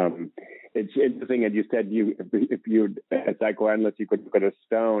over. It's interesting, and you said if you, as psychoanalyst, you could look at a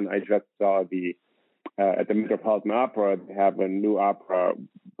stone. I just saw at the Metropolitan Opera, they have a new opera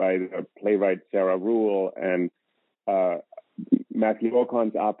by the playwright Sarah Rule and Matthew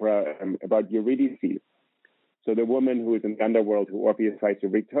Ocon's opera about Eurydice. So the woman who is in the underworld who Orpheus tries to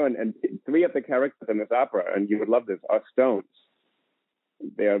return. And three of the characters in this opera, and you would love this, are stones.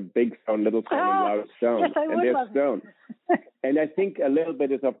 They are big stone, little stone, and loud stone. Yes, and they're stones. And I think a little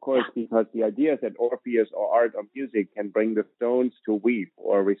bit is, of course, because the idea is that Orpheus or art or music can bring the stones to weep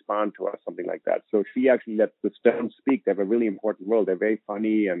or respond to us, something like that. So she actually lets the stones speak. They have a really important role. They're very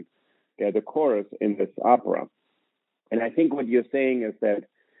funny, and they're the chorus in this opera. And I think what you're saying is that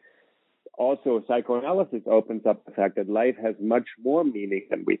also psychoanalysis opens up the fact that life has much more meaning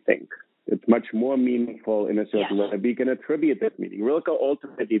than we think. It's much more meaningful in a certain way. We can attribute that meaning. Rilke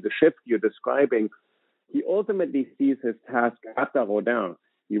ultimately, the shift you're describing, he ultimately sees his task after Rodin.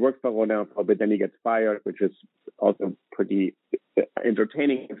 He works for Rodin for a bit, then he gets fired, which is also pretty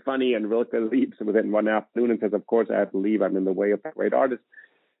entertaining and funny. And Rilke leaves within one afternoon and says, of course, I have to leave. I'm in the way of a great artist.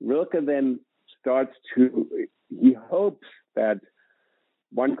 Rilke then starts to, he hopes that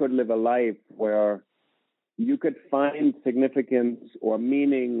one could live a life where you could find significance or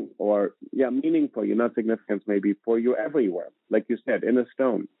meaning or, meaning for you, not significance maybe, for you everywhere. Like you said, in a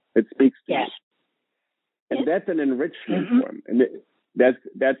stone. It speaks to you. And that's an enrichment for him. And that's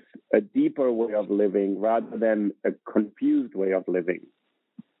a deeper way of living rather than a confused way of living.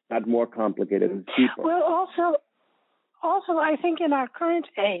 Not more complicated, it's deeper. Well, also, I think in our current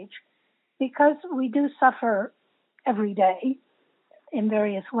age, because we do suffer every day in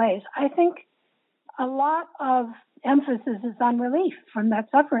various ways, I think a lot of emphasis is on relief from that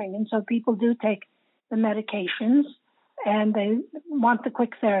suffering. And so people do take the medications and they want the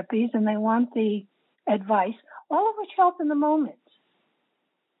quick therapies and they want the advice, all of which help in the moment.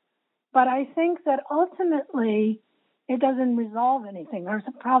 But I think that ultimately it doesn't resolve anything, or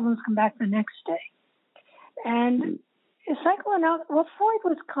the problems come back the next day. And psychoanalysis, well, Freud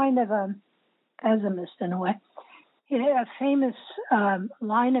was kind of a pessimist in a way. He had a famous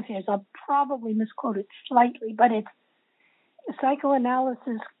line of his, I'll probably misquote it slightly, but it's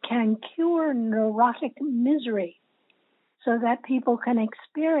psychoanalysis can cure neurotic misery so that people can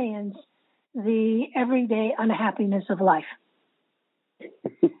experience the everyday unhappiness of life.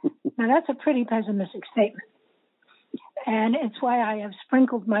 Now, that's a pretty pessimistic statement. And it's why I have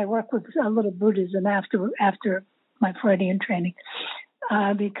sprinkled my work with a little Buddhism after my Freudian training,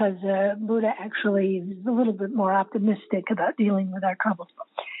 because Buddha actually is a little bit more optimistic about dealing with our troubles.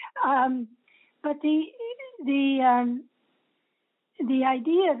 But the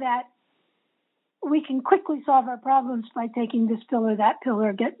idea that we can quickly solve our problems by taking this pill or that pill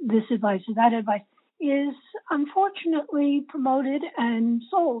or get this advice or that advice is unfortunately promoted and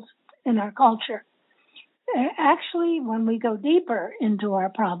sold in our culture. Actually, when we go deeper into our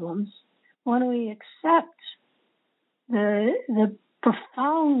problems, when we accept the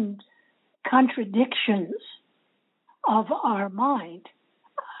profound contradictions of our mind,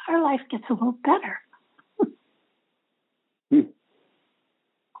 our life gets a little better.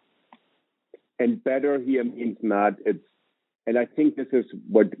 And better here means not, and I think this is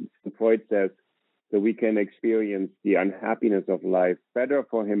what Freud says, that we can experience the unhappiness of life. Better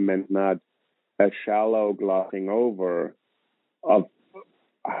for him meant not a shallow glossing over of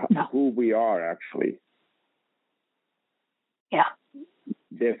who we are, actually. Yeah.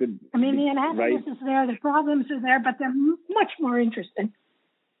 The unhappiness is there, the problems are there, but they're much more interesting.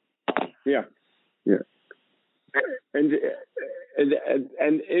 Yeah. And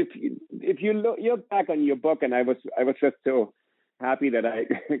if you look back on your book, and I was just so happy that I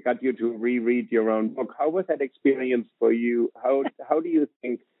got you to reread your own book. How was that experience for you? How do you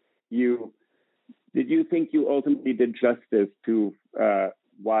think you ultimately did justice to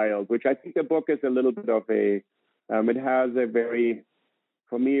Wilde? Which I think the book is a little bit of it has a very,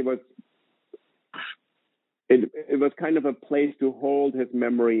 for me it was kind of a place to hold his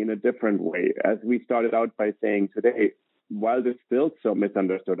memory in a different way. As we started out by saying today, Wilde is still so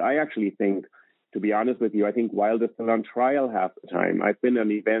misunderstood. I actually think, to be honest with you, I think Wilde is still on trial half the time. I've been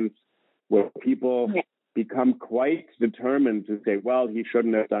at events where people become quite determined to say, well, he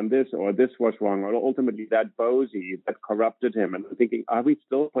shouldn't have done this, or this was wrong, or ultimately that Bosie that corrupted him. And I'm thinking, are we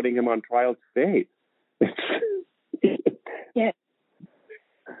still putting him on trial today? Yeah.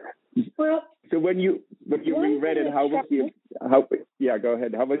 Well, so when you reread it, go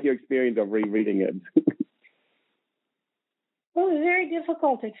ahead. How was your experience of rereading it? Well, it was very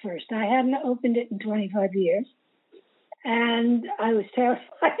difficult at first. I hadn't opened it in 25 years, and I was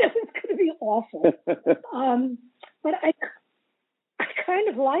terrified it was going to be awful. But I kind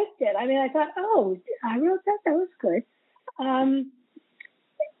of liked it. I mean, I thought, I wrote that. That was good.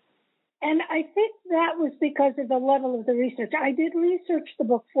 And I think that was because of the level of the research. I did research the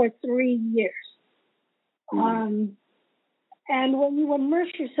book for 3 years. And when you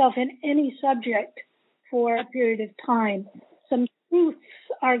immerse yourself in any subject for a period of time, some truths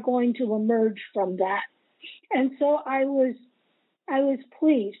are going to emerge from that. And so I was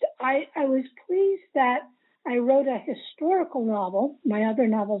pleased. I was pleased that I wrote a historical novel. My other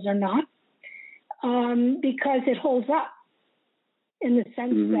novels are not, because it holds up in the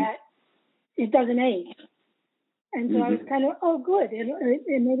sense that it doesn't age. And so I was kind of, oh, good.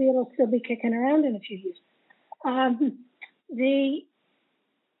 Maybe it'll still be kicking around in a few years. The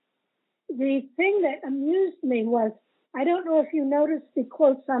thing that amused me was, I don't know if you noticed the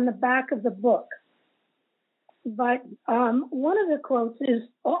quotes on the back of the book, but one of the quotes is,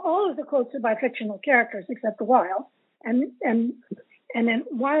 all of the quotes are by fictional characters except Wilde, and then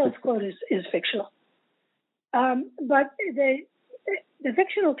Wilde's quote is fictional. But the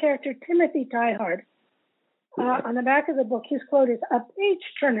fictional character Timothy Tyhard, on the back of the book, his quote is, "A page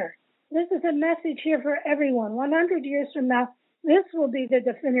turner. This is a message here for everyone. 100 years from now, this will be the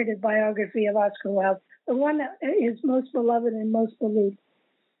definitive biography of Oscar Wilde, the one that is most beloved and most believed."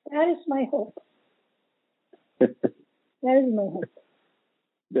 That is my hope. That is my hope.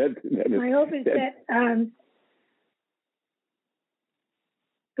 My hope is that.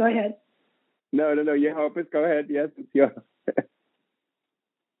 Go ahead. No. Your hope is, go ahead. Yes, it's your.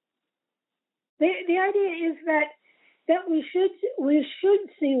 The idea is that we should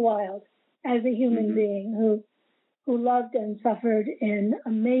see Wilde as a human being who loved and suffered in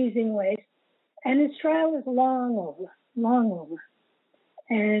amazing ways, and his trial is long over,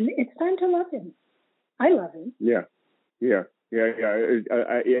 and it's time to love him. I love him. Yeah.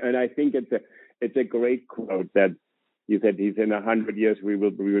 And I think it's a great quote that you said. He's in 100 years. We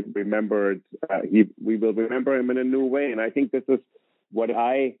will remember it. We will remember him in a new way. And I think this is what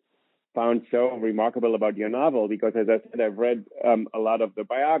I found so remarkable about your novel, because, as I said, I've read a lot of the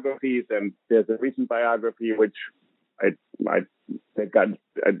biographies, and there's a recent biography which I'm not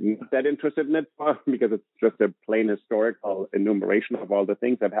that interested in it because it's just a plain historical enumeration of all the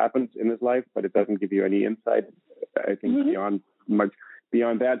things that happened in his life, but it doesn't give you any insight, I think, beyond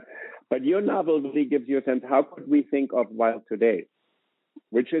that. But your novel really gives you a sense, how could we think of Wilde today?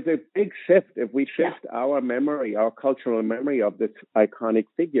 Which is a big shift. If we shift our memory, our cultural memory of this iconic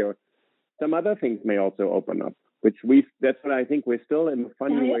figure, some other things may also open up, that's what I think we're still in a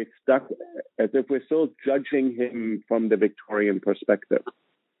funny way stuck, as if we're still judging him from the Victorian perspective.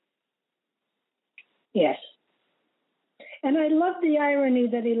 Yes. And I love the irony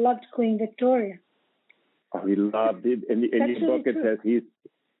that he loved Queen Victoria. Oh, he loved it. In your book, it says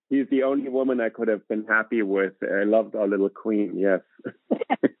he's the only woman I could have been happy with. I loved our little queen, yes.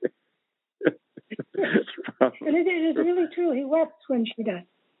 And it is really true. He wept when she died.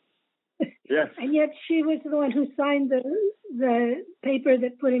 Yes. And yet she was the one who signed the paper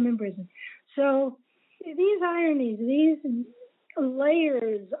that put him in prison. So these ironies, these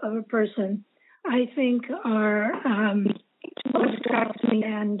layers of a person, I think, are both Strauss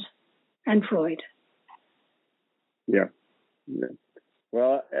and Freud. Yeah.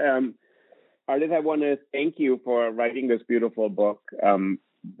 Well, Ardith, I want to thank you for writing this beautiful book,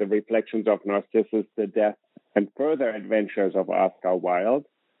 The Reflections of Narcissus, the Death and Further Adventures of Oscar Wilde.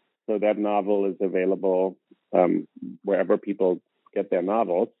 So that novel is available wherever people get their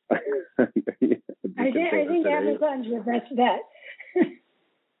novels. I think Amazon's your best bet.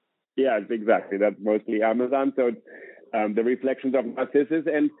 Yes, exactly. That's mostly Amazon. So The Reflections of Narcissus.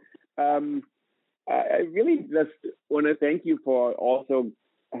 And I really just want to thank you for also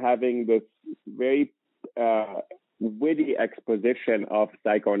having this very witty exposition of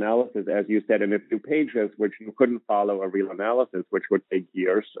psychoanalysis, as you said, in a few pages, which you couldn't follow a real analysis, which would take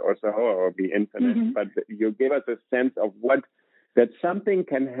years or so or be infinite. But you give us a sense of that something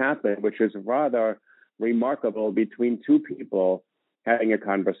can happen, which is rather remarkable, between two people having a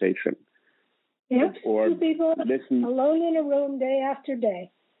conversation. Yes, or two people alone in a room day after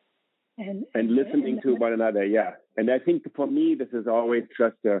day. And listening to one another, yeah. And I think for me, this is always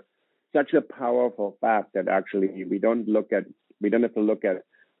just such a powerful fact that actually we don't have to look at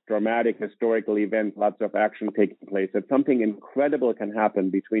dramatic historical events, lots of action taking place, that something incredible can happen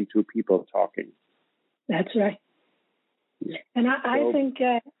between two people talking. That's right. Yeah. And I think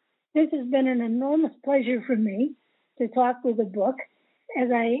this has been an enormous pleasure for me to talk with the book.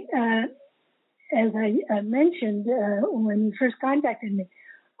 As I mentioned when you first contacted me,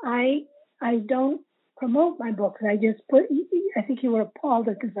 I don't promote my books. I think you were appalled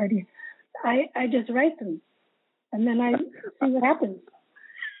at this idea. I just write them, and then I see what happens.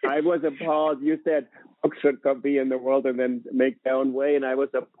 I was appalled. You said, books should be in the world and then make their own way. And I was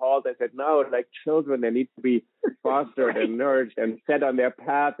appalled. I said, no, like children, they need to be fostered and nourished and set on their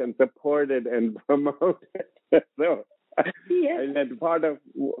path and supported and promoted. So, and that's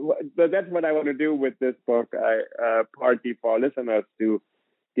that's what I want to do with this book. Partly for our listeners to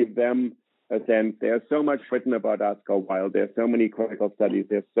give them a sense. There's so much written about Oscar Wilde. There's so many critical studies.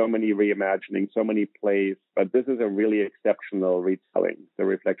 There's so many reimaginings, so many plays. But this is a really exceptional retelling, The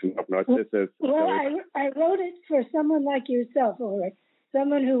Reflection of Narcissus. Well, I wrote it for someone like yourself, Ulrich,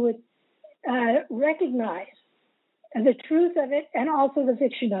 someone who would recognize the truth of it and also the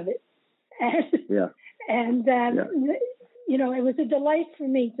fiction of it. And you know, it was a delight for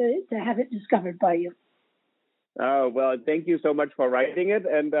me to have it discovered by you. Oh, well, thank you so much for writing it.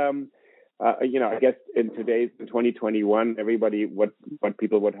 And, you know, I guess in 2021, everybody, what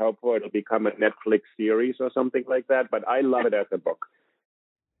people would hope for, it'll become a Netflix series or something like that. But I love it as a book.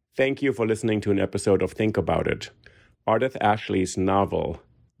 Thank you for listening to an episode of Think About It. Ardeth Ashley's novel,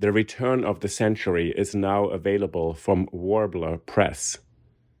 The Return of the Century, is now available from Warbler Press.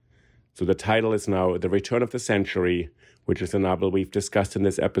 So the title is now The Return of the Century, which is a novel we've discussed in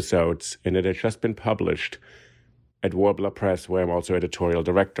this episode, and it has just been published at Warbler Press, where I'm also editorial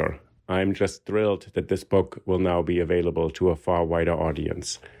director. I'm just thrilled that this book will now be available to a far wider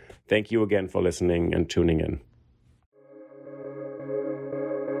audience. Thank you again for listening and tuning in.